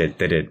 They did,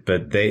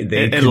 but they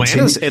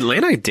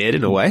Atlanta did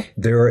in a way.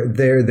 There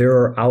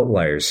are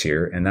outliers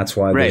here, and that's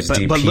why those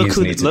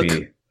DPs need to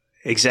be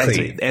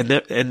exactly. Clean. And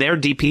their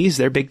DPs,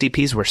 their big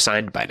DPs, were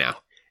signed by now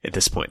at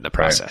this point in the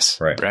process,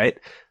 right?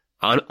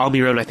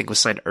 Almiron, I think, was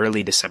signed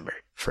early December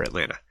for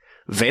Atlanta.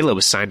 Vela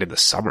was signed in the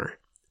summer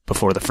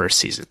before the first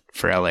season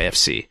for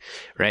LAFC,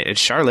 right? And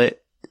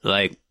Charlotte,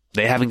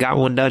 they haven't got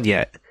one done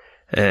yet.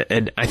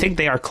 And I think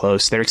they are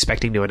close. They're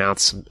expecting to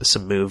announce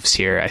some moves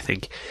here. I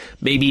think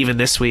maybe even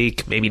this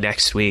week, maybe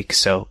next week.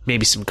 So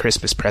maybe some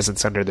Christmas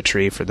presents under the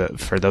tree for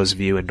those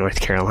of you in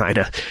North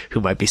Carolina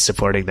who might be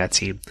supporting that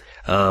team.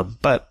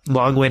 But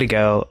long way to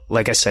go.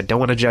 Like I said, don't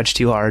want to judge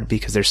too hard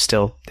because there is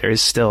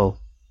still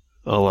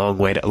a long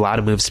way a lot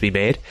of moves to be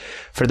made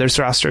for this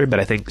roster. But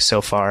I think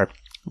so far,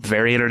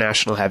 very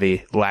international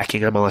heavy,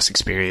 lacking MLS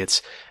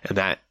experience. And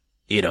that,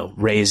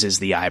 raises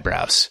the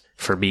eyebrows.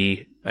 For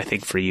me, I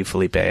think for you,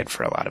 Felipe, and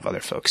for a lot of other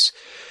folks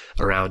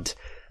around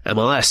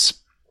MLS.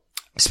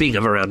 Speaking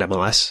of around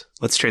MLS,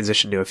 let's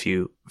transition to a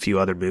few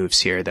other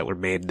moves here that were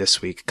made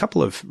this week. A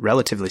couple of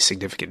relatively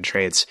significant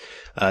trades.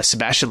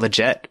 Sebastian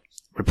Lletget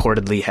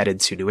reportedly headed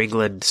to New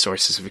England.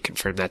 Sources have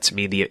confirmed that to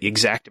me. The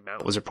exact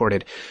amount was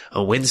reported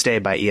on Wednesday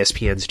by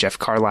ESPN's Jeff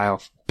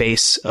Carlisle.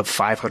 Base of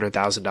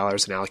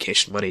 $500,000 in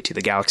allocation money to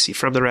the Galaxy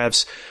from the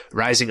Revs,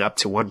 rising up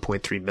to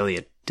 $1.3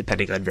 million.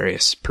 Depending on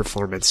various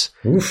performance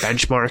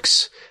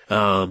benchmarks,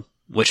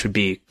 which would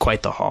be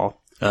quite the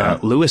haul.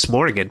 Lewis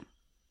Morgan,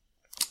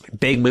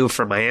 big move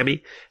from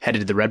Miami, headed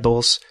to the Red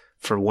Bulls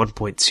for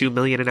 $1.2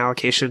 million in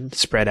allocation,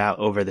 spread out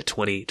over the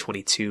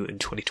 2022 and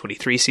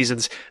 2023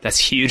 seasons. That's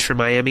huge for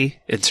Miami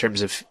in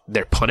terms of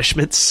their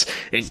punishments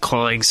and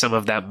clawing some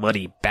of that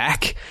money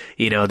back.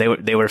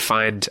 They were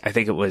fined, I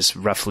think it was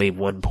roughly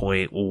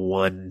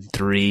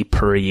 1.13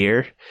 per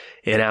year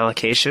in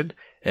allocation,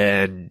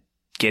 and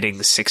getting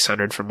the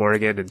 600 from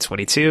Morgan in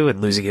 22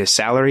 and losing his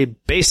salary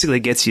basically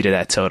gets you to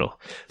that total.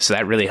 So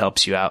that really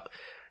helps you out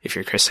if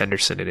you're Chris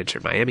Henderson and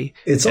Inter Miami.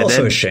 It's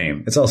also a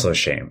shame.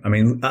 I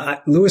mean,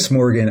 Lewis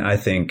Morgan, I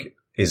think,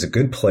 is a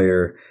good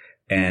player,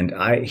 and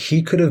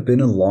he could have been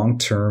a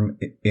long-term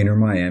Inter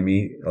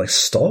Miami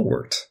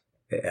stalwart.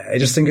 I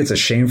just think it's a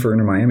shame for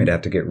Inter Miami to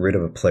have to get rid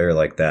of a player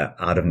like that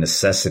out of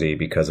necessity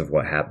because of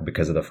what happened,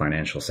 because of the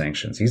financial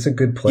sanctions. He's a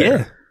good player.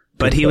 Yeah.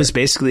 But he was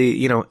basically,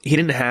 he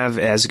didn't have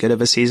as good of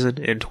a season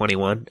in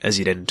 21 as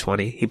he did in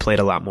 20. He played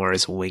a lot more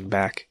as a wing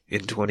back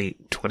in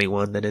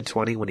 2021 than in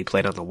 20 when he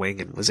played on the wing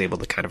and was able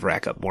to kind of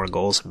rack up more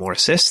goals and more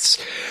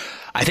assists.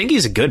 I think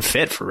he's a good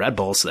fit for Red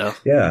Bulls, though.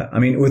 Yeah. I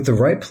mean, with the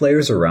right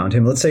players around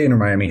him, let's say Inter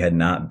Miami had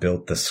not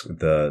built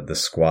the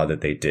squad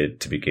that they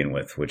did to begin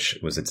with, which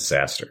was a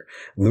disaster.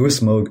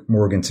 Lewis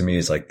Morgan to me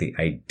is like the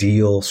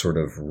ideal sort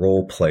of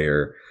role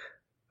player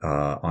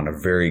on a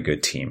very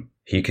good team.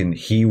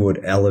 He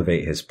would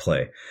elevate his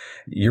play.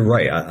 You're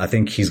right. I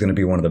think he's going to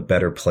be one of the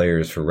better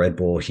players for Red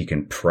Bull. He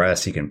can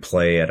press, he can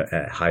play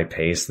at high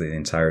pace the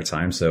entire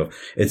time. So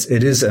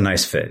it is a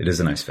nice fit. It is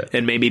a nice fit.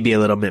 And maybe be a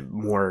little bit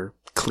more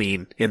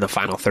clean in the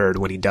final third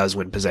when he does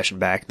win possession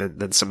back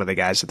than some of the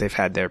guys that they've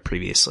had there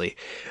previously.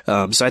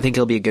 So I think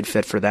he'll be a good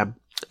fit for them.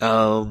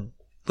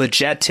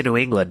 Lletget to New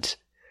England.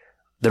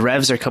 The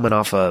Revs are coming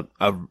off a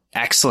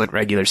excellent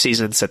regular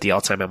season, set the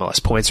all-time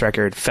MLS points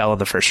record, fell in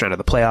the first round of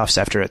the playoffs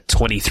after a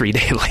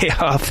 23-day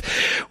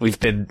layoff. We've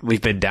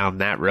been down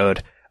that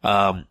road.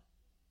 I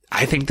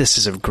think this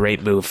is a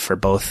great move for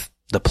both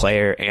the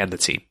player and the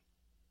team.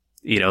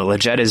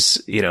 Lletget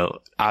is,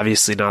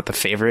 obviously not the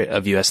favorite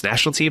of U.S.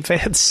 national team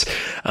fans,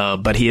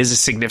 but he is a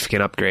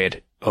significant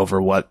upgrade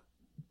over what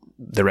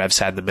the Revs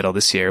had in the middle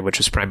this year, which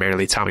was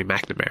primarily Tommy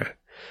McNamara.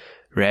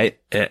 Right.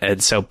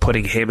 And so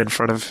putting him in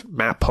front of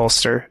Matt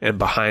Polster and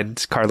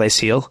behind Carles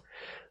Gil,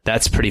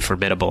 that's pretty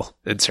formidable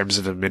in terms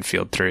of a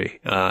midfield three.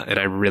 And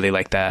I really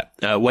like that.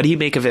 What do you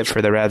make of it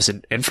for the Revs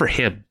and for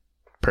him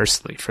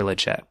personally, for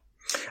Lletget?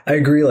 I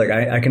agree. Like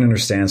I can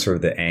understand sort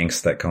of the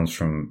angst that comes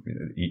from,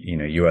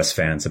 US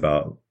fans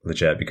about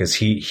Lletget, because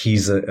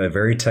he's a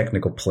very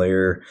technical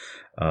player.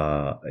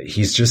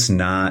 He's just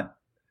not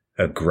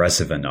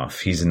aggressive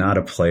enough. He's not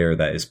a player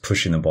that is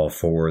pushing the ball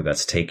forward,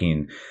 that's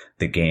taking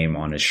the game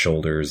on his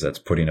shoulders, that's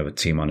putting up a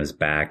team on his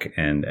back.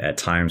 And at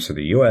times for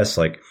the US,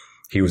 like,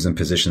 he was in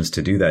positions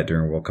to do that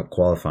during World Cup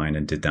qualifying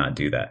and did not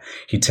do that.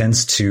 He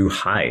tends to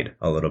hide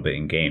a little bit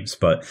in games,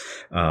 but,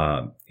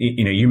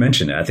 you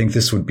mentioned it. I think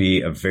this would be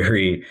a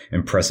very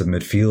impressive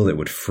midfield. It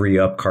would free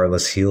up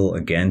Carles Gil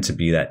again to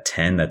be that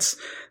 10 that's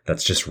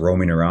just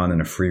roaming around in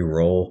a free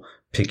role,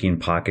 picking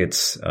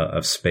pockets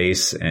of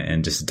space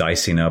and just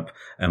dicing up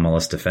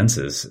MLS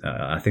defenses.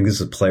 I think this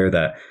is a player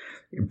that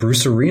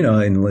Bruce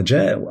Arena in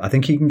Lletget, I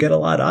think he can get a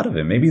lot out of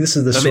him. Maybe this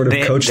is the sort of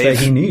coach that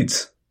he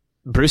needs.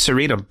 Bruce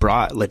Arena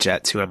brought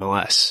Lletget to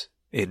MLS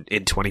in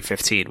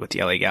 2015 with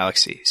the LA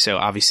Galaxy. So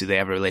obviously they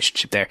have a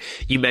relationship there.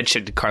 You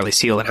mentioned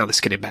Carles Gil and how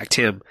this could impact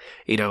him.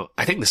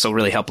 I think this will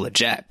really help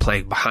Lletget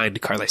playing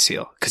behind Carles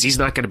Gil, because he's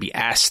not going to be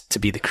asked to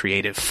be the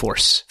creative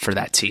force for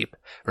that team,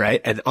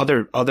 right? And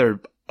other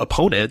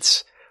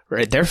opponents,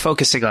 right, they're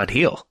focusing on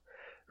Gil,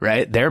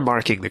 right? They're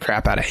marking the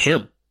crap out of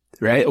him,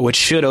 right? Which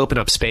should open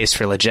up space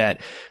for Lletget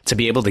to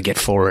be able to get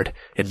forward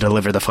and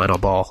deliver the final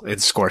ball and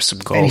score some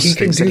goals. And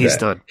things that he's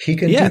done. He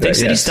can do that.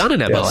 Things that he's done in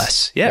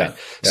MLS. Yeah.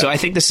 So I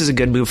think this is a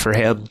good move for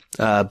him,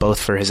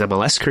 both for his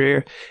MLS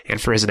career and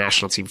for his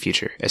national team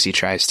future as he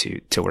tries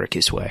to work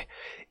his way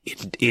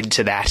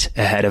into that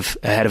ahead of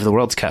the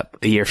World Cup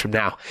a year from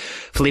now.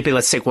 Felipe,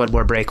 let's take one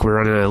more break. We're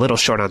running a little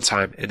short on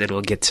time, and then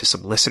we'll get to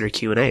some listener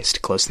Q&As to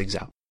close things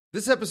out.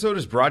 This episode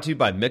is brought to you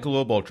by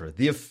Michelob Ultra,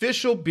 the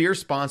official beer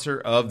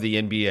sponsor of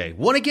the NBA.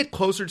 Want to get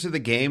closer to the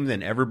game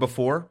than ever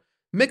before?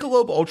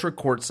 Michelob Ultra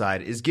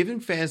Courtside is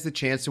giving fans the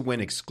chance to win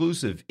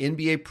exclusive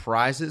NBA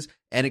prizes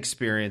and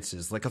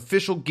experiences like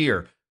official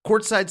gear,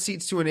 courtside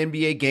seats to an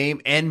NBA game,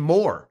 and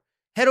more.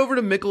 Head over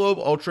to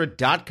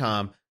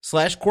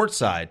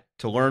MichelobUltra.com/courtside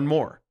to learn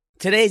more.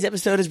 Today's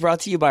episode is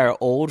brought to you by our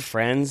old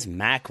friends,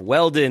 Mack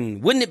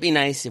Weldon. Wouldn't it be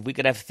nice if we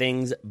could have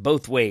things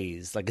both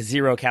ways, like a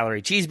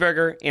 0-calorie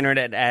cheeseburger,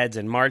 internet ads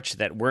in March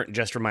that weren't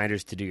just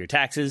reminders to do your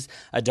taxes,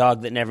 a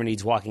dog that never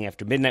needs walking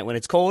after midnight when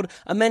it's cold,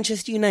 a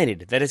Manchester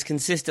United that is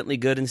consistently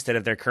good instead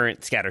of their current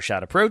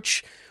scattershot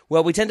approach?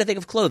 Well, we tend to think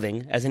of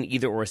clothing as an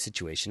either-or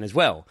situation as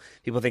well.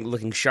 People think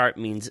looking sharp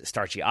means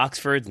starchy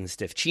Oxfords and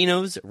stiff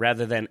chinos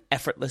rather than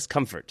effortless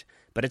comfort.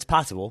 But it's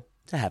possible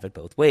to have it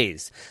both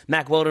ways.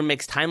 Mack Weldon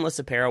makes timeless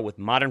apparel with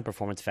modern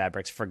performance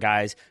fabrics for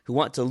guys who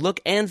want to look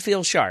and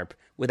feel sharp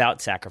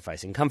without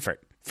sacrificing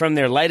comfort. From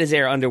their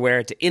light-as-air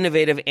underwear to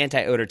innovative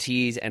anti-odor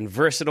tees and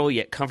versatile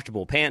yet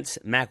comfortable pants,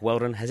 Mack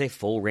Weldon has a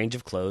full range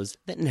of clothes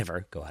that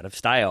never go out of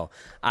style.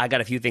 I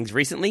got a few things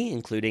recently,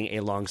 including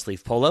a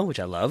long-sleeve polo, which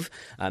I love,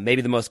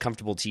 maybe the most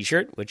comfortable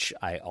t-shirt, which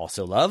I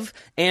also love,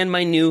 and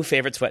my new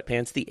favorite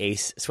sweatpants, the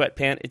Ace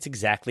sweatpant. It's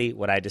exactly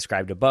what I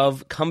described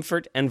above,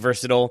 comfort and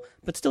versatile,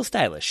 but still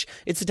stylish.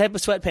 It's the type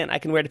of sweatpant I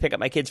can wear to pick up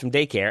my kids from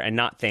daycare and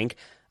not think,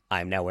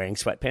 I'm now wearing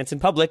sweatpants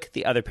in public,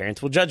 the other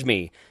parents will judge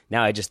me.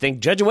 Now I just think,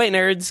 judge away,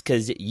 nerds,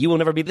 because you will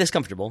never be this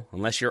comfortable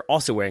unless you're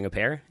also wearing a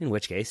pair, in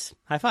which case,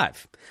 high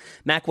five.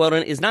 Mack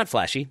Weldon is not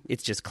flashy.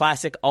 It's just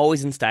classic,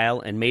 always in style,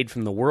 and made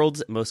from the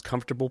world's most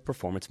comfortable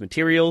performance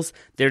materials.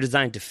 They're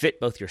designed to fit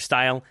both your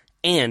style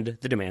and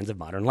the demands of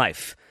modern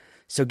life.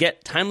 So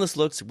get timeless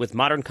looks with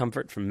modern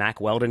comfort from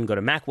Mack Weldon. Go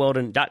to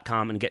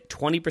MackWeldon.com and get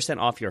 20%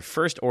 off your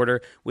first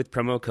order with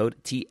promo code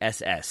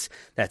TSS.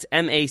 That's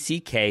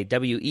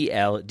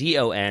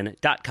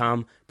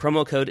MackWeldon.com,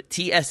 promo code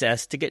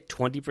TSS to get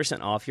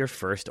 20% off your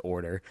first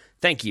order.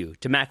 Thank you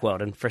to Mack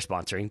Weldon for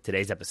sponsoring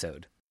today's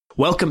episode.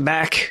 Welcome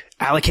back.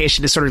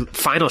 Allocation is sort of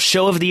final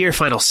show of the year,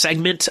 final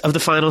segment of the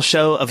final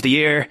show of the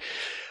year.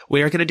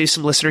 We are going to do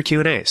some listener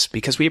Q&As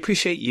because we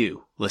appreciate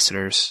you,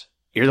 listeners.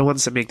 You're the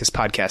ones that make this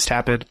podcast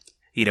happen.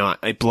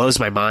 It blows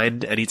my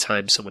mind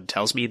anytime someone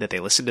tells me that they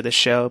listen to this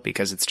show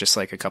because it's just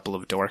like a couple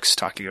of dorks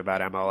talking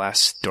about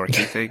MLS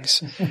dorky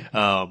things.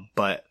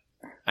 But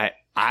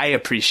I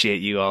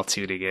appreciate you all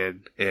tuning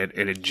in and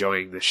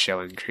enjoying this show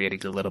and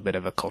creating a little bit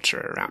of a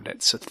culture around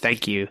it. So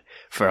thank you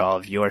for all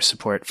of your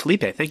support.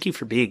 Felipe, thank you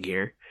for being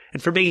here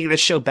and for making this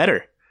show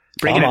better.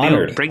 Bringing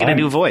a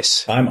new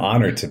voice. I'm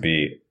honored to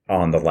be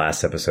on the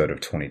last episode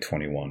of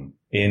 2021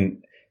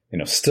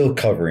 still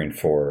covering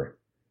for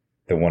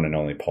the one and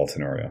only Paul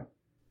Tenorio.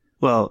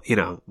 Well,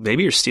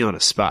 maybe you're stealing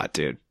a spot,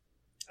 dude.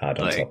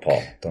 Don't tell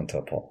Paul. Don't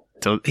tell Paul.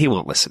 He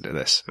won't listen to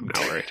this. I'm not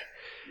worried.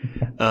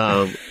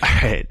 All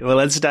right. Well,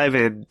 let's dive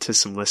into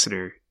some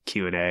listener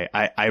Q&A.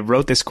 I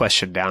wrote this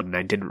question down and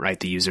I didn't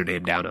write the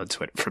username down on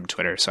from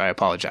Twitter, so I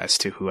apologize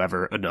to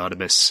whoever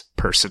anonymous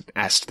person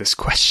asked this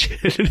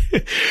question.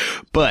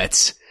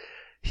 But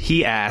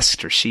he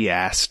asked, or she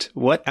asked,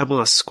 what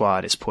MLS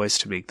squad is poised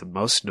to make the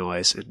most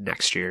noise in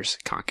next year's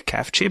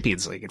CONCACAF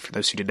Champions League? And for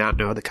those who did not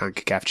know, the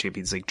CONCACAF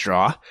Champions League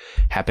draw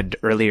happened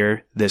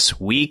earlier this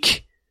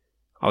week.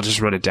 I'll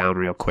just run it down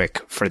real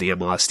quick for the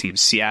MLS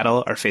teams.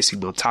 Seattle are facing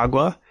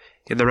Motagua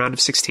in the round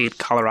of 16.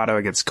 Colorado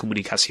against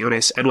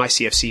Comunicaciones.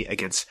 NYCFC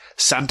against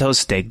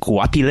Santos de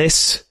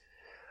Guapiles.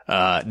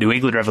 New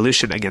England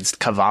Revolution against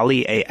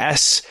Cavalli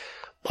AS.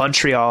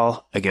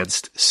 Montreal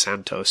against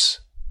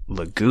Santos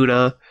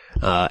Laguna.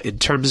 In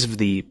terms of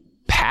the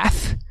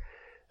path,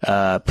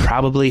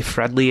 probably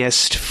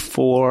friendliest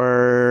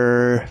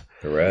for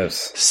the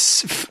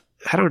Revs.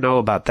 I don't know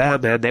about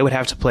that, man. They would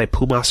have to play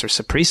Pumas or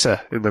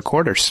Saprissa in the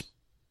quarters.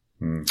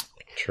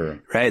 True.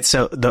 Right?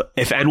 So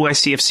if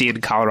NYCFC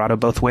and Colorado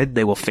both win,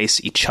 they will face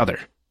each other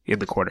in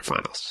the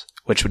quarterfinals,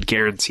 which would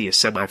guarantee a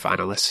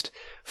semifinalist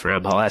for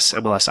MLS.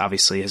 MLS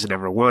obviously has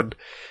never won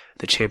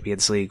the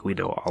Champions League. We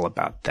know all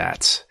about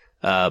that.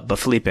 But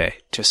Felipe,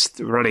 just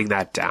running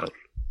that down,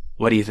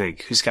 what do you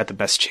think? Who's got the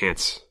best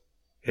chance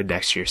in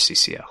next year's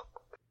CCL?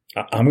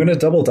 I'm going to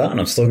double down.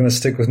 I'm still going to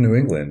stick with New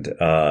England.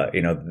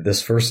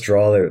 This first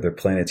draw, they're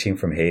playing a team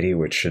from Haiti,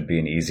 which should be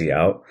an easy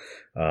out.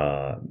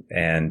 I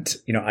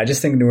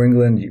just think New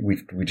England,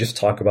 we just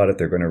talk about it.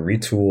 They're going to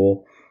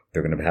retool.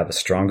 They're going to have a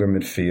stronger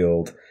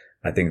midfield.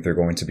 I think they're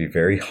going to be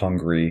very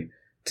hungry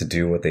to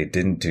do what they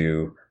didn't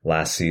do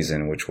last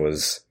season, which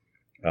was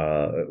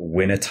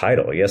win a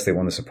title. Yes, they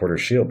won the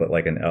Supporters' Shield, but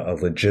like a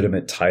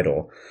legitimate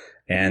title.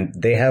 And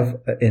they have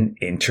an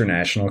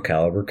international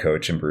caliber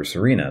coach in Bruce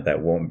Arena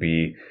that won't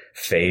be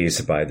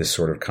fazed by this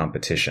sort of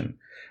competition.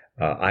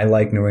 I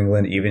like New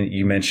England. Even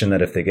you mentioned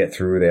that if they get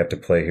through, they have to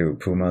play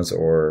Pumas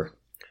or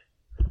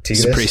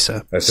Tigres?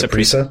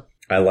 Saprissa.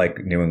 I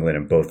like New England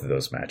in both of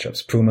those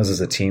matchups. Pumas is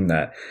a team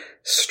that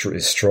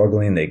is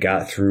struggling. They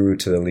got through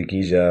to the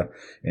Liguilla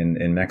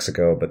in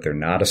Mexico, but they're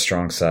not a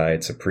strong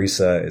side.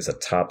 Saprissa is a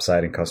top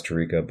side in Costa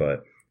Rica,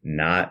 but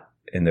not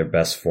in their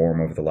best form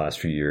over the last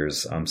few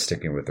years. I'm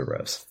sticking with the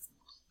Revs.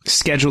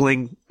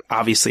 Scheduling,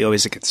 obviously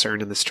always a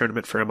concern in this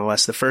tournament for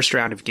MLS. The first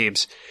round of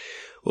games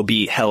will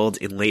be held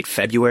in late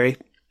February.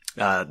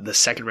 The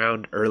second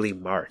round, early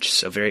March.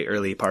 So very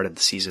early part of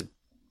the season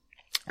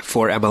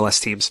for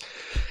MLS teams.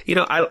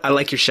 I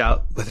like your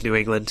shout with New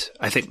England.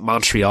 I think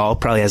Montreal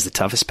probably has the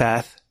toughest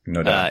path.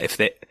 No doubt.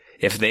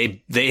 If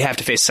they have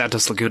to face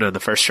Santos Laguna in the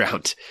first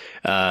round,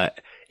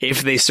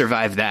 if they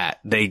survive that,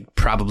 they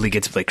probably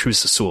get to play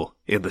Cruz Azul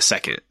in the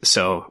second.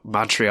 So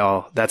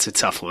Montreal, that's a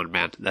tough one,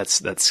 man.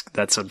 That's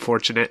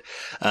unfortunate.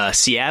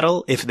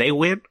 Seattle, if they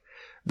win,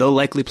 they'll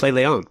likely play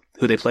León,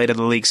 who they played in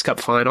the League's Cup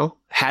final,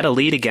 had a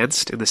lead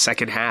against in the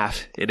second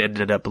half and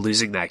ended up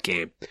losing that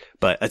game.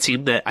 But a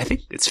team that I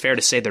think it's fair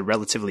to say they're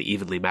relatively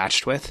evenly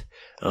matched with.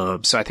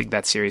 So I think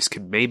that series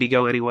can maybe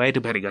go any way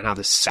depending on how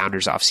the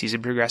Sounders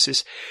offseason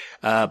progresses.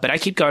 But I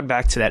keep going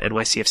back to that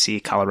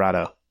NYCFC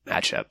Colorado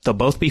matchup. They'll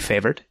both be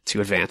favored to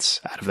advance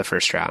out of the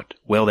first round.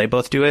 Will they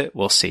both do it?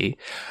 We'll see.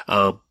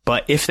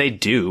 But if they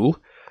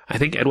do, I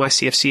think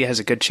NYCFC has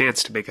a good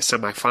chance to make a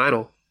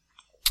semifinal,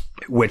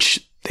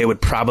 which they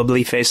would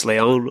probably face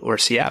León or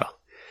Seattle,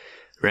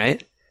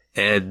 right?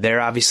 And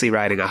they're obviously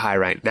riding a high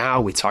right now.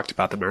 We talked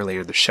about them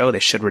earlier in the show. They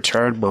should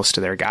return most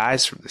of their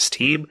guys from this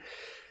team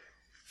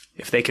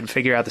if they can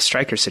figure out the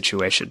striker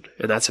situation,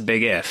 and that's a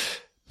big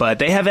if. But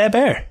they have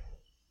Heber,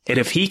 and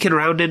if he can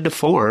round into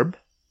form,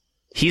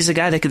 he's a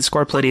guy that can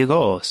score plenty of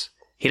goals.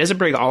 He doesn't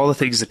bring all the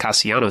things that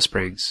Castellanos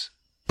brings,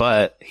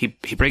 but he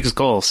brings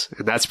goals,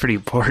 and that's pretty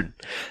important.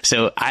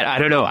 So I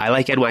don't know. I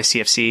like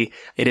NYCFC.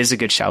 It is a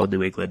good shot with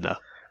New England, though.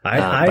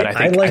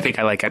 I think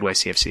I like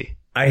NYCFC.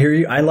 I hear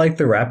you. I like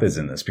the Rapids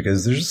in this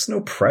because there's just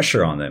no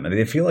pressure on them. I mean,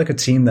 they feel like a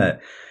team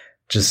that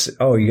just,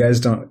 you guys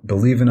don't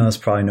believe in us.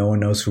 Probably no one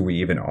knows who we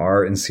even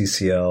are in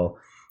CCL.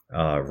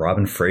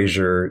 Robin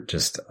Fraser,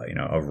 just,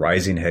 a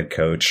rising head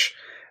coach.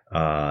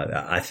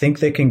 I think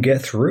they can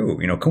get through.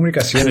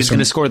 Comunicaciones. Who's going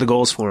to score the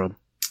goals for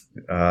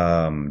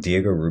them?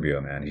 Diego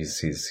Rubio, man.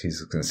 He's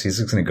going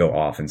to go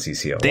off in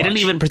CCL. They didn't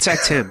even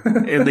protect him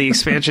in the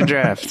expansion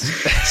draft.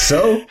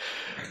 So,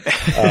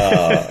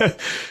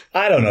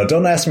 I don't know.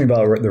 Don't ask me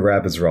about the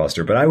Rapids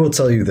roster, but I will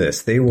tell you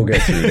this: they will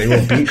get through. They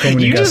will beat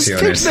Comunicaciones. You just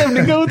picked them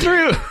to go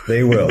through.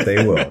 They will.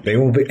 They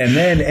will be. And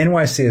then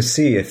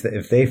NYCFC,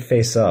 if they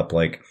face up,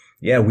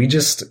 we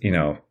just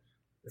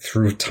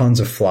threw tons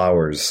of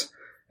flowers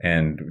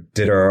and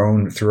threw our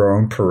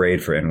own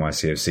parade for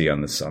NYCFC on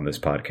this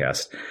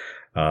podcast.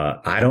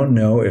 I don't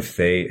know if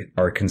they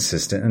are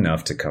consistent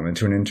enough to come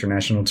into an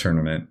international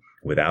tournament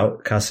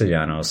without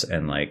Castellanos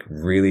and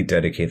really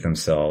dedicate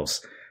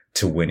themselves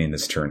to winning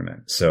this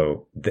tournament.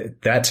 So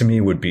that to me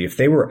would be, if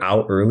they were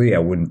out early, I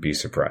wouldn't be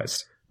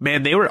surprised.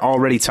 Man, they were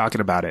already talking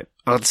about it.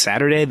 On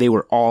Saturday, they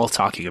were all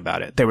talking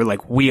about it. They were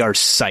like, we are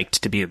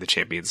psyched to be in the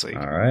Champions League.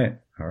 All right.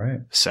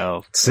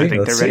 So I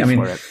think they're ready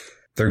for it.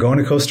 They're going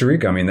to Costa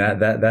Rica. I mean,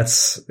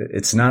 that's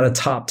it's not a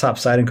top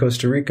side in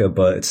Costa Rica,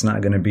 but it's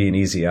not going to be an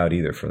easy out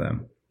either for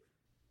them.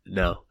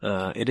 No,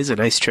 it is a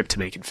nice trip to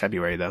make in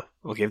February, though.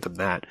 We'll give them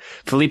that.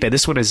 Felipe,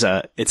 this one is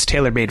it's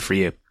tailor-made for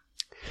you.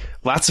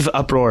 Lots of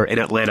uproar in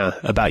Atlanta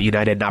about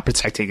United not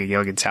protecting a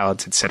young and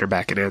talented center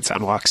back in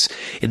Anton Walkes.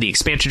 In the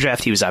expansion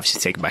draft, he was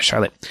obviously taken by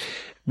Charlotte.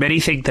 Many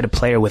think that a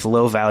player with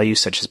low value,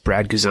 such as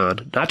Brad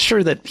Guzan, not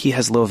sure that he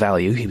has low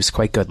value, he was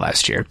quite good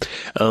last year,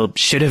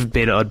 should have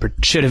been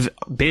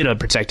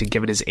unprotected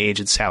given his age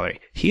and salary.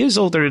 He is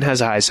older and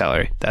has a high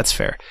salary. That's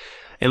fair.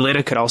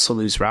 Atlanta could also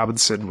lose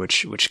Robinson,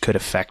 which could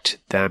affect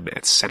them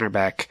at center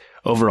back.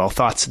 Overall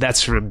thoughts.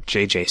 That's from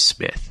JJ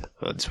Smith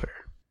on Twitter.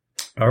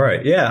 All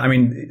right. Yeah. I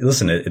mean,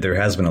 listen, there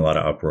has been a lot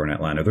of uproar in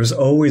Atlanta. There's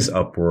always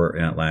uproar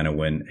in Atlanta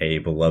when a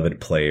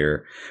beloved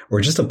player or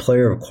just a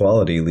player of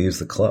quality leaves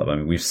the club. I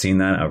mean, we've seen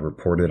that. I've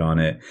reported on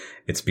it.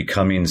 It's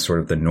becoming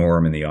sort of the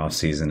norm in the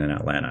offseason in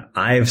Atlanta.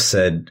 I've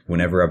said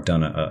whenever I've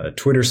done a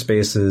Twitter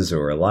Spaces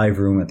or a live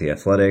room at the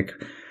Athletic,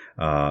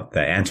 that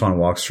Antoine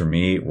Walkes for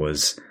me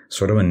was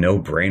sort of a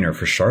no-brainer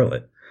for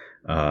Charlotte.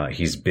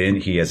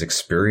 He has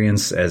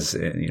experience as,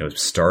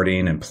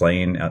 starting and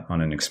playing on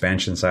an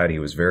expansion side. He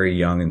was very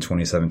young in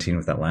 2017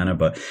 with Atlanta,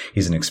 but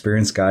he's an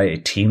experienced guy, a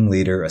team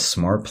leader, a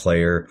smart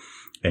player,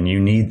 and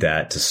you need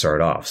that to start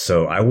off.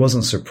 So I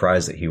wasn't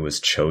surprised that he was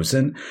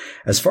chosen.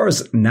 As far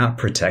as not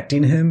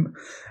protecting him,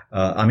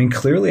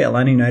 clearly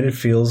Atlanta United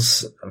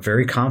feels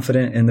very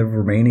confident in the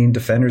remaining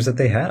defenders that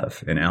they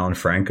have in Alan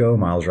Franco,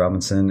 Miles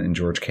Robinson, and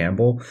George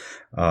Campbell.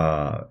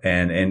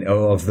 And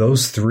of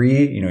those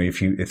three,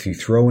 if you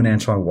throw in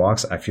Antoine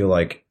Walkes, I feel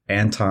like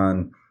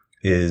Anton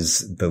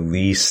is the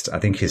least. I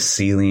think his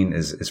ceiling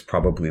is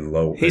probably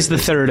low. He's the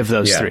third of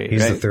those three.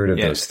 He's right? the third of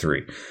those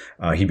three.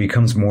 He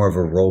becomes more of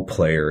a role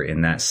player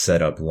in that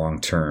setup long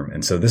term.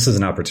 And so this is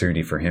an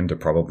opportunity for him to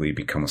probably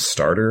become a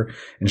starter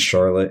in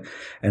Charlotte.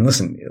 And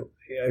listen,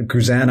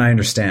 Guzan, I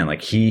understand,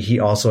 like he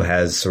also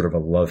has sort of a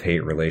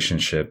love-hate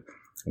relationship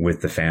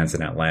with the fans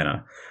in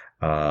Atlanta,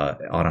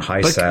 on a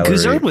high salary.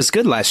 Guzan was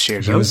good last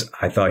year.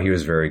 I thought he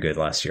was very good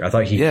last year. I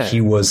thought he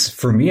was,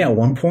 for me at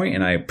one point,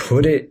 and I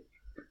put it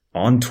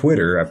on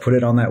Twitter. I put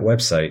it on that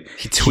website.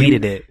 He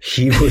tweeted it.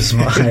 He was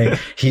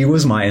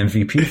my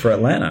MVP for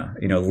Atlanta,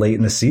 late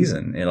in the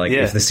season. And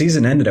if the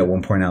season ended at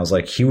one point, I was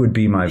like, he would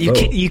be my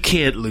vote. You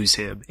can't lose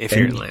him if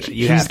you're Atlanta.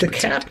 He's the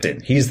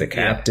captain. He's the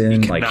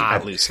captain. You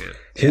cannot lose him.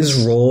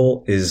 His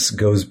role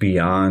goes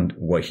beyond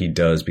what he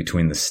does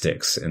between the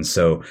sticks. And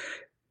so,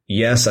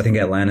 yes, I think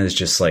Atlanta is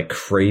just like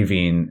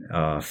craving,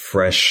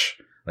 fresh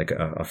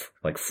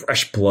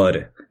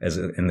blood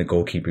in the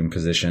goalkeeping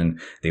position.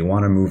 They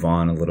want to move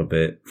on a little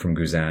bit from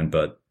Guzan,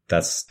 but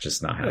that's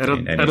just not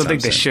happening. I don't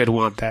think they should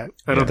want that.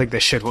 I don't think they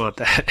should want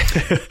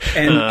that.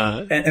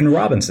 and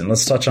Robinson,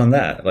 let's touch on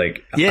that.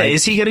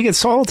 Is he going to get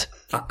sold?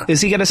 Is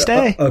he going to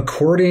stay?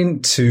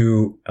 According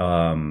to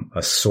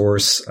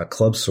a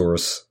club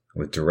source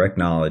with direct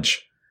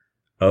knowledge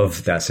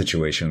of that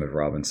situation with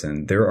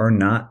Robinson, there are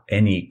not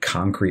any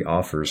concrete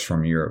offers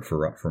from Europe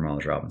for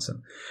Miles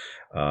Robinson.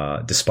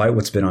 Despite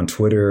what's been on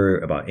Twitter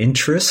about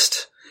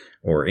interest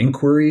or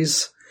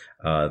inquiries,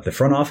 the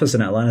front office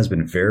in Atlanta has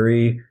been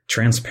very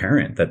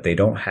transparent that they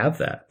don't have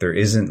that. There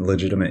isn't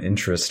legitimate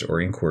interest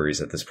or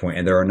inquiries at this point,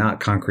 and there are not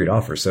concrete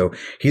offers. So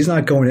he's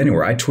not going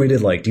anywhere. I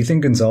tweeted, do you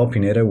think Gonzalo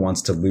Pineda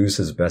wants to lose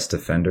his best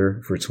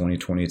defender for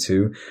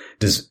 2022?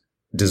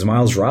 Does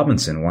Miles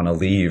Robinson want to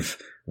leave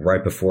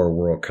right before a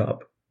World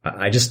Cup?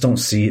 I just don't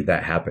see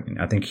that happening.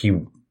 I think he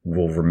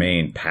will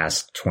remain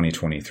past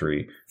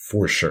 2023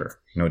 for sure.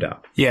 No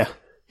doubt. Yeah.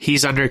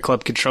 He's under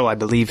club control, I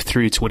believe,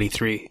 through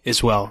 23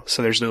 as well.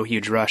 So there's no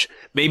huge rush.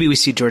 Maybe we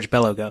see George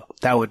Bello go.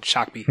 That would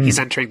shock me. He's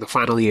entering the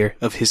final year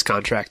of his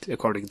contract,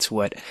 according to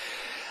what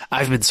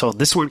I've been told.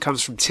 This one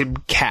comes from Tim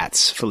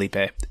Katz,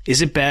 Felipe.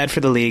 Is it bad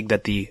for the league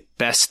that the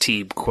best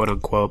team, quote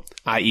unquote,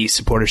 i.e.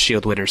 Supporters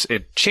Shield winners,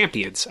 and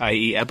champions,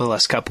 i.e.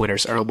 MLS Cup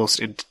winners, are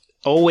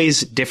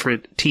always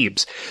different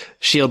teams?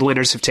 Shield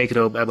winners have taken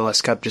home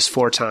MLS Cup just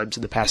 4 times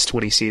in the past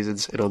 20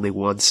 seasons and only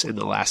once in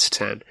the last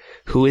 10.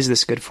 Who is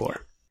this good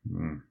for?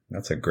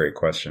 That's a great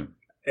question.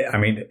 I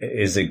mean,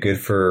 is it good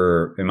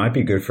it might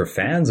be good for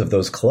fans of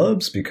those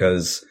clubs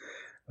because,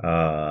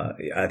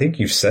 I think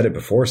you've said it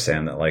before,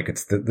 Sam,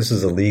 that this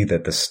is a league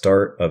that the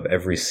start of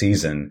every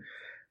season,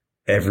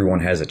 everyone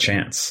has a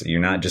chance.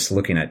 You're not just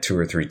looking at 2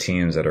 or 3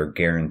 teams that are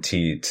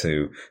guaranteed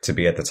to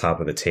be at the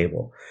top of the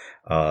table.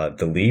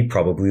 The league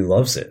probably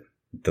loves it.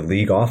 The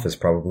league office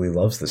probably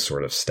loves this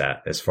sort of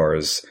stat as far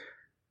as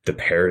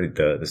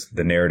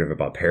the narrative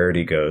about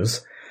parity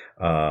goes.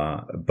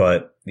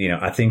 But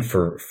I think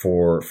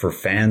for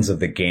fans of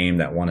the game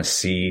that want to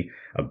see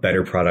a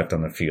better product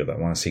on the field, that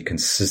want to see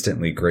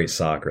consistently great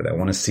soccer, that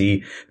want to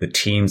see the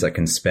teams that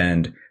can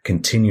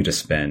continue to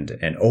spend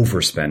and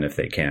overspend if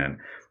they can,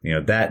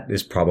 that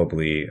is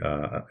probably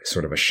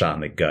sort of a shot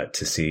in the gut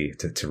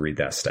to read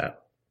that stat.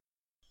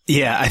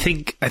 Yeah, I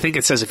think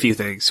it says a few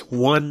things.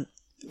 One,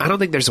 I don't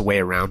think there's a way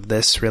around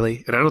this,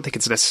 really, and I don't think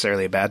it's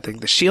necessarily a bad thing.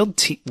 The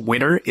Shield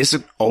winner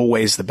isn't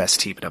always the best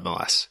team in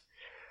MLS.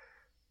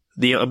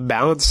 The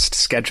unbalanced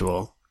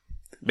schedule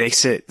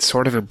makes it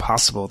sort of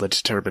impossible to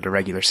determine a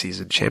regular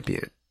season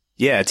champion.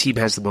 Yeah, a team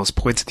has the most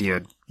points at the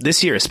end.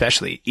 This year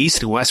especially,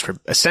 East and West from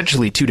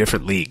essentially 2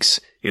 different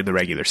leagues in the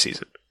regular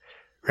season,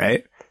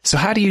 right? So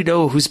how do you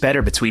know who's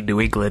better between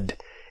New England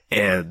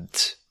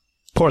and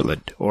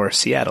Portland or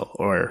Seattle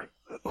or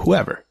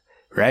whoever,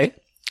 right?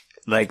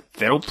 Like,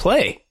 they don't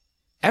play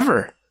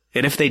ever.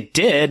 And if they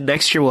did,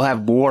 next year we'll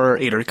have more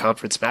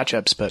interconference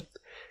matchups, but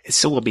it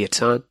still won't be a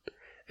ton.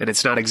 And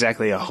it's not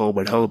exactly a home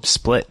and home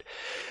split.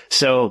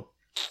 So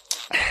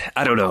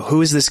I don't know.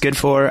 Who is this good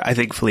for? I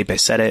think Felipe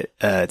said it.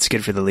 It's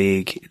good for the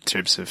league in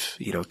terms of,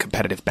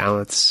 competitive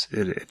balance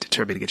and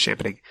determining and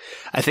championing.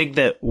 I think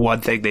that one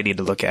thing they need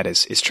to look at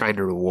is trying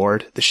to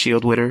reward the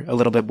Shield winner a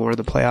little bit more in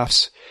the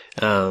playoffs.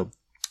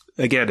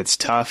 Again, it's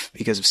tough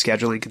because of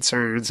scheduling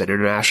concerns and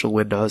international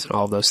windows and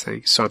all those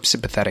things. So I'm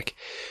sympathetic.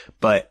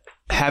 But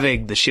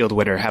having the Shield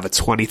winner have a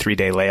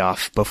 23-day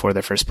layoff before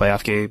their first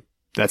playoff game,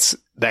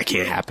 that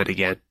can't happen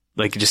again.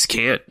 Like, it just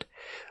can't.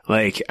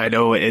 Like, I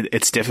know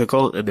it's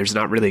difficult and there's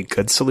not really a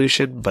good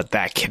solution, but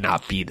that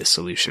cannot be the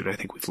solution. I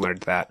think we've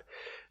learned that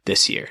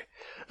this year.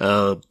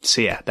 So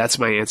yeah, that's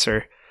my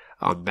answer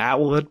on that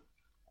one.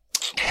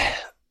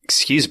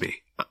 Excuse me.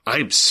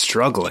 I'm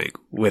struggling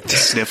with the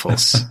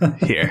sniffles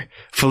here.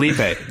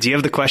 Felipe, do you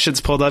have the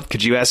questions pulled up?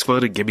 Could you ask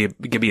one and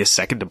give me a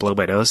second to blow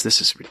my nose?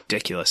 This is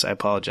ridiculous. I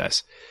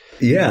apologize.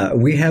 Yeah,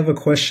 we have a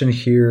question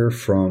here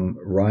from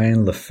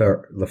Ryan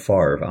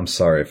Lefavre. I'm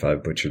sorry if I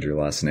butchered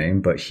your last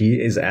name, but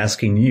he is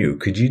asking you,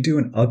 could you do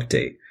an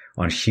update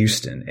on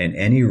Houston and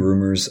any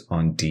rumors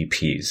on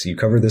DPs? You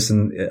covered this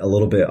in a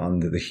little bit on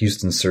the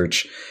Houston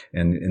search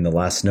and in the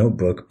last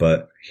notebook,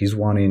 but he's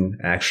wanting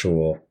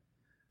actual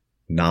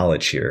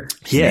knowledge here.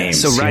 Yeah. Names.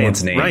 So Ryan,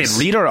 names.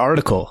 read our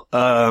article.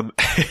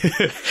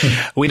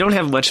 We don't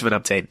have much of an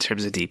update in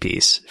terms of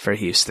DPs for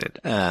Houston.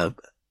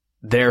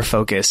 They're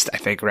focused, I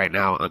think, right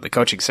now on the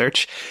coaching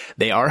search.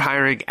 They are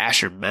hiring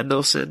Asher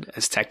Mendelson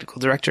as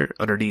technical director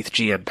underneath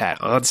GM Pat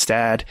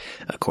Onstad,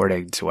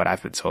 according to what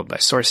I've been told by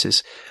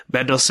sources.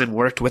 Mendelson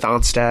worked with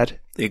Onstad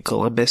in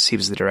Columbus. He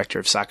was the director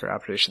of soccer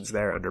operations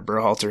there under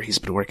Berhalter. He's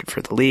been working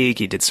for the league.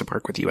 He did some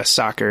work with U.S.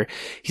 Soccer.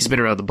 He's been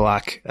around the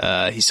block.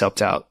 He's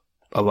helped out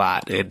a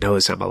lot and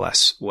knows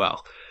MLS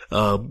well.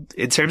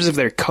 In terms of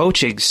their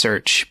coaching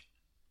search,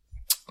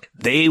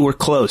 they were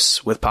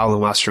close with Paolo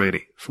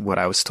Mastroeni, from what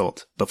I was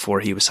told,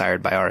 before he was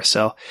hired by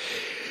RSL.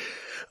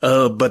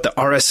 But the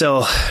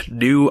RSL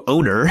new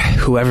owner,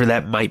 whoever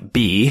that might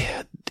be,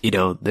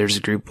 there's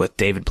a group with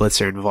David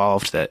Blitzer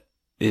involved it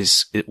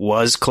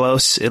was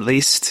close, at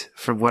least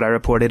from what I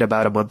reported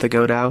about a month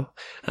ago now.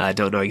 I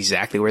don't know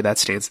exactly where that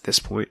stands at this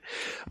point.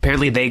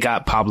 Apparently they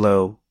got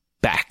Pablo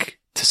back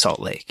to Salt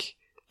Lake.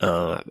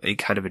 It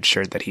kind of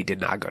ensured that he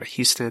did not go to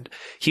Houston.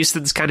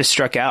 Houston's kind of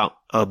struck out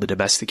on the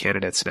domestic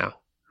candidates now,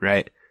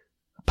 right?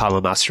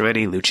 Pablo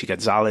Mastroeni, Luchi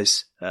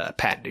Gonzalez,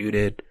 Pat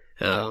Noonan.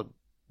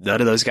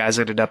 None of those guys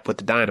ended up with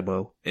the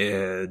Dynamo.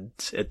 And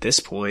at this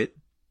point,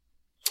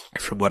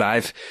 from what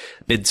I've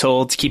been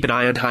told, to keep an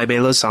eye on Jaime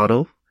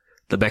Lozano,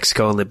 the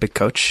Mexico Olympic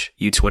coach,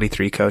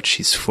 U23 coach.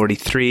 He's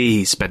 43.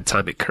 He spent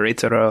time at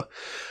Querétaro.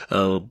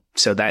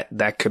 So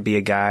that could be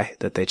a guy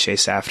that they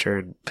chase after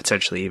and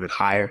potentially even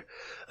hire.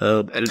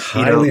 And,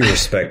 highly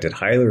respected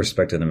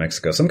in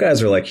Mexico. Some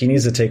guys are like, he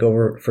needs to take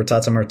over for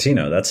Tata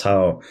Martino. That's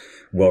how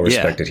well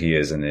respected he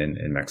is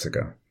in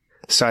Mexico.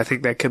 So I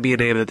think that could be a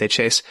name that they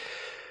chase.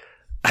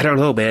 I don't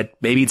know, man.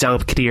 Maybe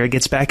Dom Kinnear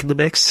gets back in the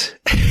mix.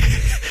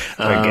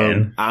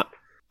 Again.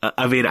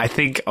 I mean, I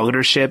think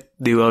ownership,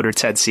 new owner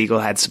Ted Siegel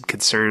had some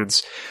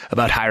concerns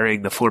about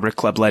hiring the former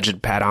club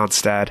legend Pat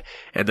Onstad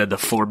and then the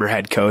former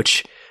head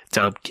coach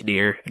Dom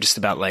Kinnear, just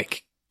about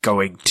like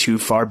going too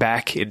far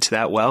back into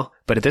that well.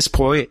 But at this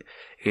point,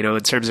 in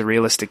terms of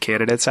realistic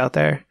candidates out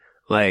there,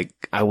 like,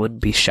 I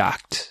wouldn't be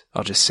shocked.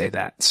 I'll just say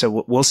that.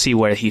 So we'll see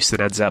where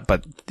Houston ends up.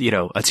 But,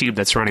 a team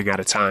that's running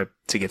out of time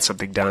to get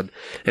something done.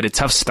 And a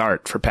tough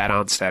start for Pat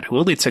Onstad, who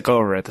only took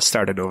over at the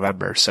start of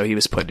November. So he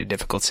was put in a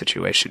difficult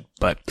situation.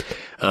 But,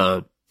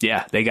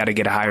 yeah, they got to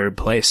get a hire in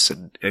place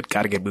and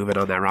got to get moving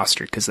on that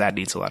roster because that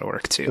needs a lot of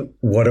work too.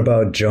 What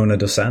about Jonah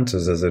Dos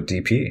Santos as a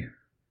DP?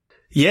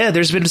 Yeah,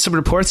 there's been some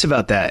reports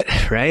about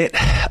that, right?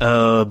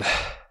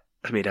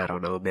 I mean, I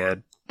don't know,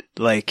 man.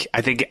 Like,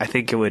 I think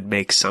it would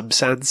make some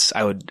sense.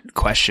 I would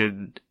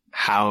question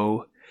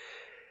how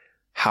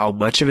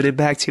much of an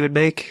impact he would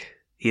make,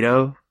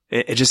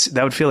 It just,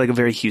 that would feel like a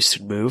very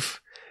Houston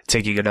move,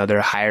 taking another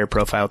higher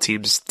profile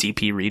team's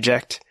DP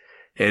reject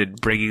and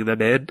bringing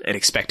them in and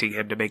expecting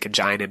him to make a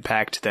giant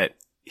impact that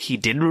he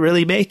didn't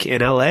really make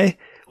in LA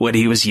when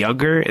he was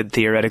younger and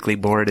theoretically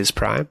more in his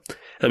prime.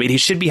 I mean, he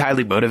should be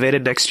highly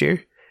motivated next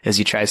year as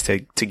he tries to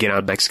get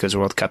on Mexico's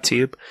World Cup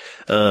team.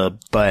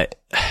 But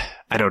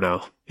I don't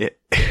know.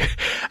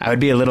 I would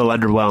be a little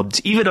underwhelmed,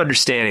 even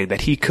understanding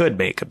that he could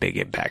make a big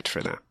impact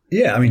for them.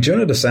 Yeah, I mean,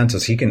 Jonah Dos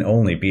Santos, he can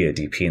only be a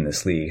DP in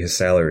this league. His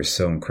salary is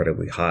so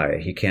incredibly high.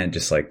 He can't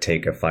just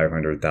take a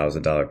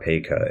 $500,000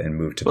 pay cut and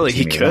move to the team.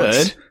 He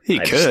could. He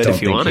could if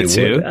he wanted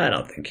to. I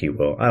don't think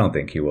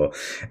he will.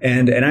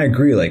 And I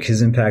agree.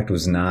 His impact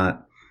was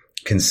not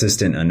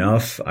consistent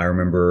enough. I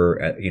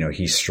remember,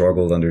 he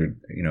struggled under,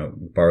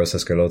 Barros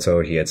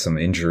Escalotto. He had some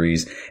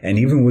injuries. And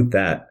even with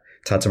that,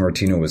 Tata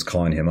Martino was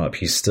calling him up.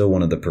 He's still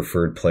one of the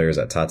preferred players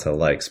that Tata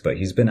likes, but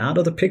he's been out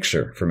of the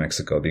picture for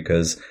Mexico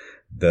because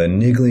the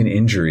niggling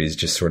injuries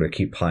just sort of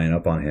keep piling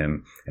up on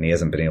him, and he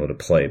hasn't been able to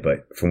play.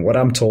 But from what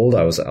I'm told,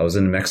 I was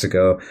in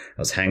Mexico. I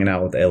was hanging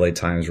out with the LA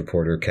Times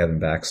reporter Kevin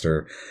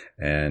Baxter,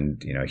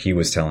 and he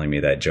was telling me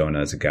that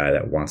Jonah is a guy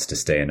that wants to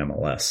stay in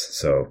MLS.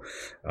 So,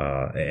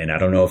 and I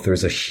don't know if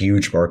there's a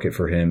huge market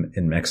for him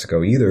in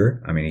Mexico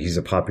either. I mean, he's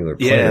a popular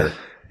player,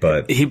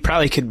 but he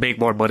probably could make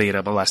more money in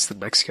MLS than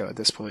Mexico at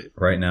this point.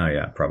 Right now,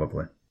 yeah,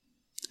 probably.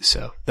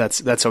 So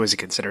that's always a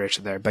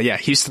consideration there. But yeah,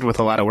 Houston with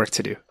a lot of work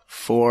to do,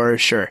 for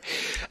sure.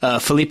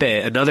 Felipe,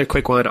 another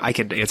quick one. I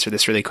can answer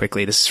this really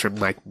quickly. This is from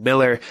Mike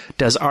Miller.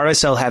 Does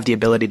RSL have the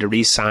ability to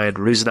re-sign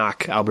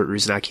Albert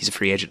Rusnak? He's a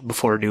free agent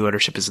before new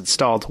ownership is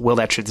installed. Will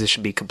that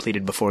transition be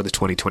completed before the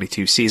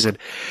 2022 season?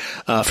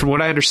 From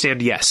what I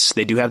understand, yes,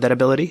 they do have that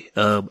ability.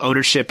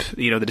 Ownership,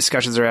 the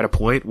discussions are at a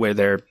point where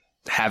they're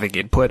having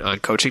input on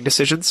coaching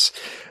decisions.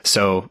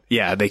 So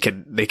yeah, they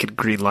can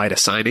green light a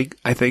signing,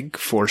 I think,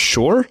 for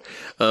sure.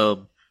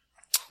 Will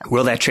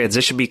that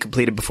transition be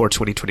completed before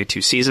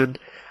 2022 season?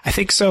 I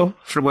think so.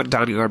 From what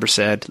Donnie Garber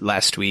said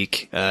last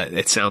week,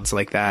 it sounds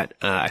like that.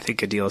 I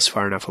think a deal is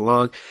far enough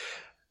along.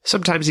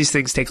 Sometimes these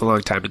things take a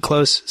long time to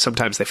close.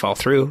 Sometimes they fall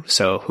through.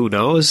 So who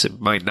knows? It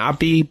might not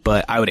be,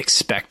 but I would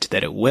expect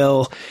that it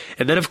will.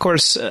 And then, of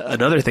course,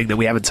 another thing that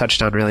we haven't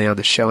touched on really on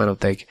the show, I don't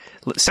think.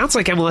 It sounds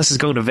like MLS is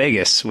going to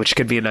Vegas, which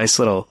could be a nice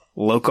little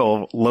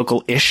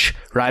local-ish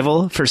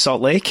rival for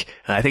Salt Lake.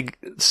 I think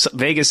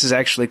Vegas is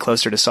actually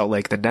closer to Salt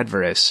Lake than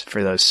Denver is,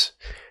 for those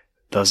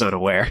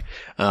unaware.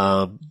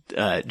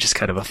 Just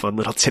kind of a fun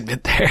little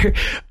tidbit there.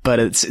 But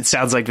it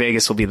sounds like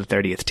Vegas will be the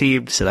 30th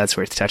team, so that's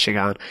worth touching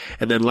on.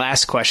 And then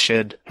last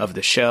question of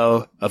the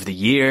show, of the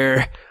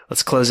year.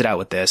 Let's close it out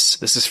with this.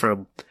 This is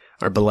from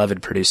our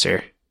beloved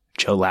producer,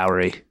 Joe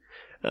Lowry.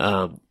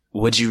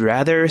 Would you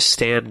rather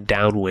stand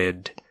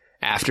downwind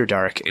after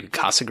dark in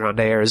Casa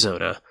Grande,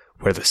 Arizona,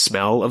 where the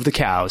smell of the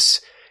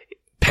cows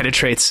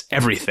penetrates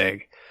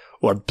everything,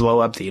 or blow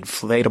up the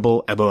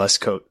inflatable MLS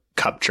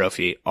Cup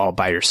trophy all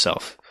by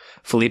yourself?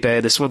 Felipe,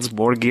 this one's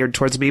more geared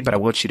towards me, but I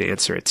want you to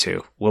answer it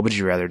too. What would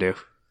you rather do?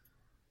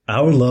 I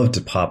would love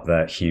to pop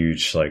that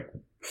huge,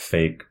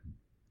 fake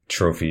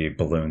trophy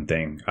balloon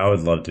thing. I would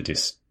love to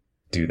just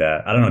do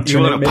that. I don't know. You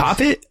want to pop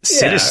it? Yeah.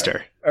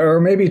 Sinister.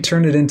 Or maybe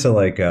turn it into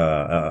what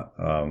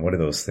are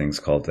those things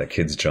called that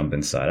kids jump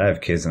inside? I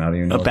have kids and I don't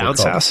even know. A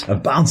bounce house? A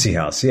bouncy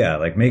house, yeah.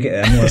 Make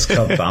it MLS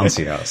Cup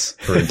bouncy house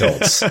for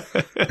adults.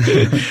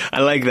 I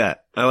like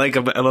that. I like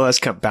a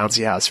MLS Cup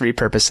bouncy house.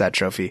 Repurpose that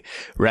trophy.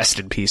 Rest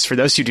in peace. For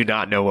those who do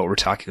not know what we're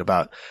talking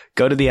about,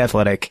 go to The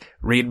Athletic,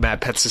 read Matt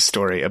Pence's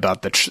story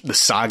about the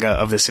saga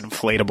of this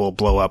inflatable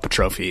blow-up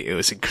trophy. It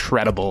was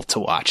incredible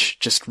to watch.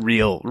 Just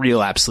real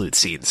absolute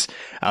scenes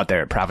out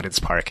there at Providence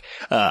Park.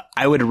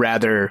 I would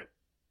rather...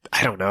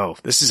 I don't know.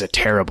 This is a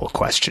terrible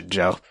question,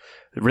 Joe.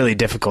 Really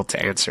difficult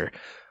to answer.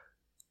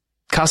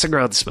 Casa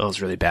Grande smells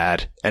really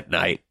bad at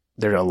night.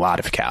 There are a lot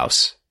of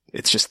cows.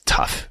 It's just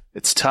tough.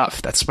 It's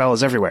tough. That smell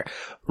is everywhere.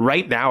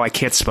 Right now, I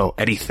can't smell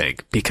anything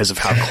because of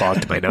how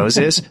clogged my nose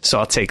is, so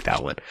I'll take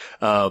that one.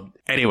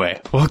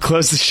 Anyway, we'll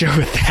close the show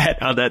with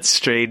that on that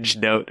strange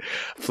note.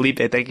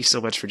 Felipe, thank you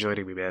so much for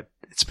joining me, man.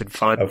 It's been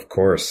fun. Of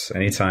course.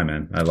 Anytime,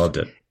 man. I loved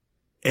it.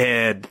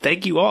 And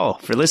thank you all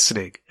for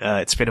listening.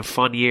 It's been a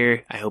fun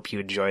year. I hope you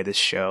enjoy this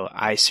show.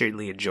 I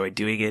certainly enjoy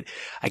doing it.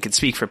 I can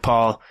speak for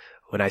Paul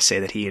when I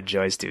say that he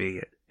enjoys doing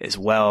it as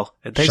well.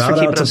 And thanks for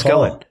keeping us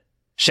going.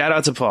 Shout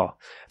out to Paul.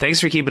 Thanks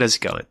for keeping us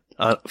going.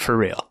 For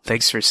real.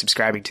 Thanks for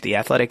subscribing to The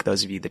Athletic.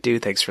 Those of you that do,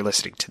 thanks for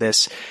listening to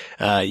this.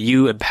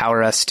 You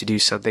empower us to do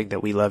something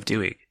that we love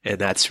doing, and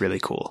that's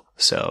really cool.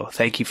 So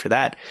thank you for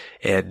that.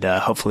 And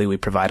hopefully we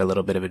provide a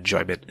little bit of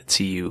enjoyment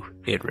to you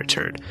in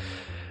return.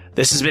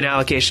 This has been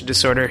Allocation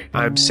Disorder.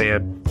 I'm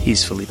Sam.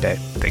 He's Felipe.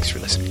 Thanks for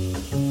listening.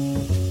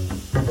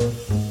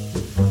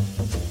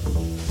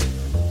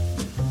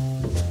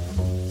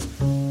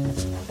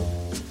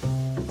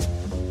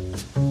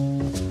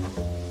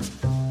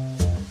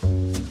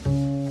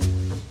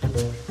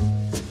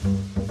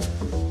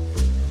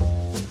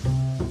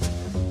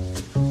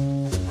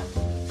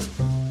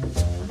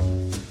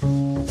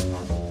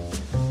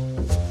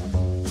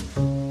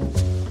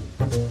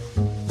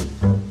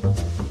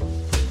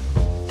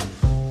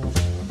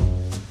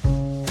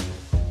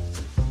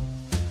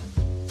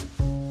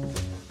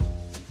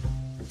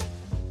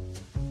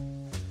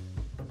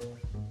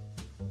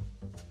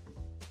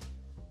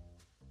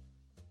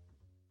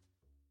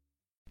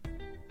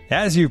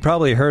 As you've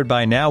probably heard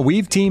by now,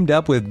 we've teamed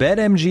up with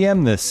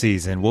BetMGM this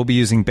season. We'll be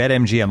using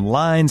BetMGM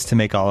lines to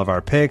make all of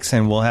our picks,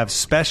 and we'll have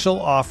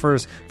special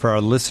offers for our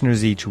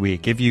listeners each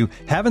week. If you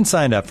haven't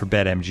signed up for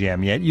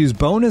BetMGM yet, use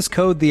bonus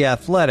code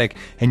THEATHLETIC,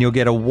 and you'll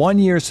get a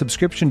 1-year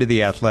subscription to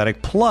The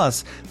Athletic,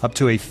 plus up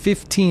to a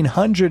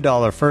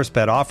 $1,500 first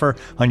bet offer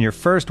on your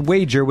first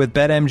wager with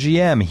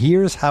BetMGM.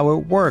 Here's how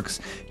it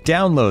works.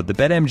 Download the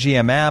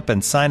BetMGM app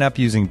and sign up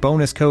using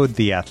bonus code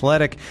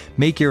THEATHLETIC.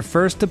 Make your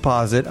first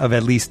deposit of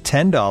at least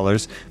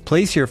 $10,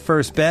 place your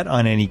first bet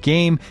on any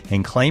game,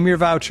 and claim your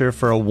voucher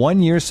for a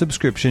 1-year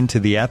subscription to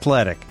The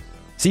Athletic.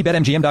 See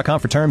BetMGM.com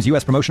for terms.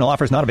 U.S. promotional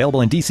offers not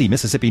available in D.C.,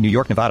 Mississippi, New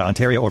York, Nevada,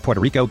 Ontario, or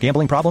Puerto Rico.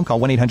 Gambling problem? Call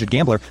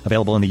 1-800-GAMBLER.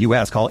 Available in the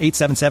U.S. Call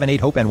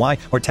 877-8-HOPE-NY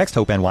or text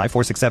HOPE-NY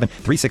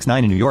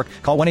 467-369 in New York.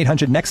 Call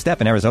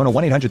 1-800-NEXT-STEP in Arizona.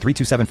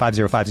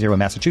 1-800-327-5050 in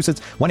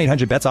Massachusetts.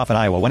 1-800-BETS-OFF in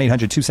Iowa.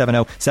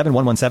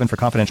 1-800-270-7117 for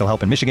confidential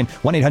help in Michigan.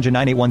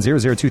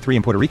 1-800-981-0023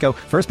 in Puerto Rico.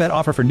 First bet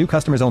offer for new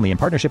customers only in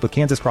partnership with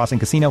Kansas Crossing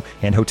Casino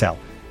and Hotel.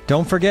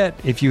 Don't forget,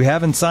 if you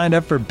haven't signed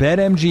up for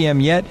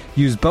BetMGM yet,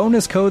 use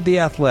bonus code The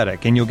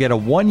Athletic, and you'll get a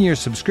 1-year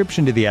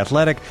subscription to The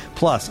Athletic,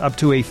 plus up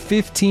to a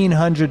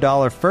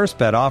 $1,500 first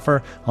bet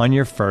offer on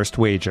your first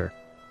wager.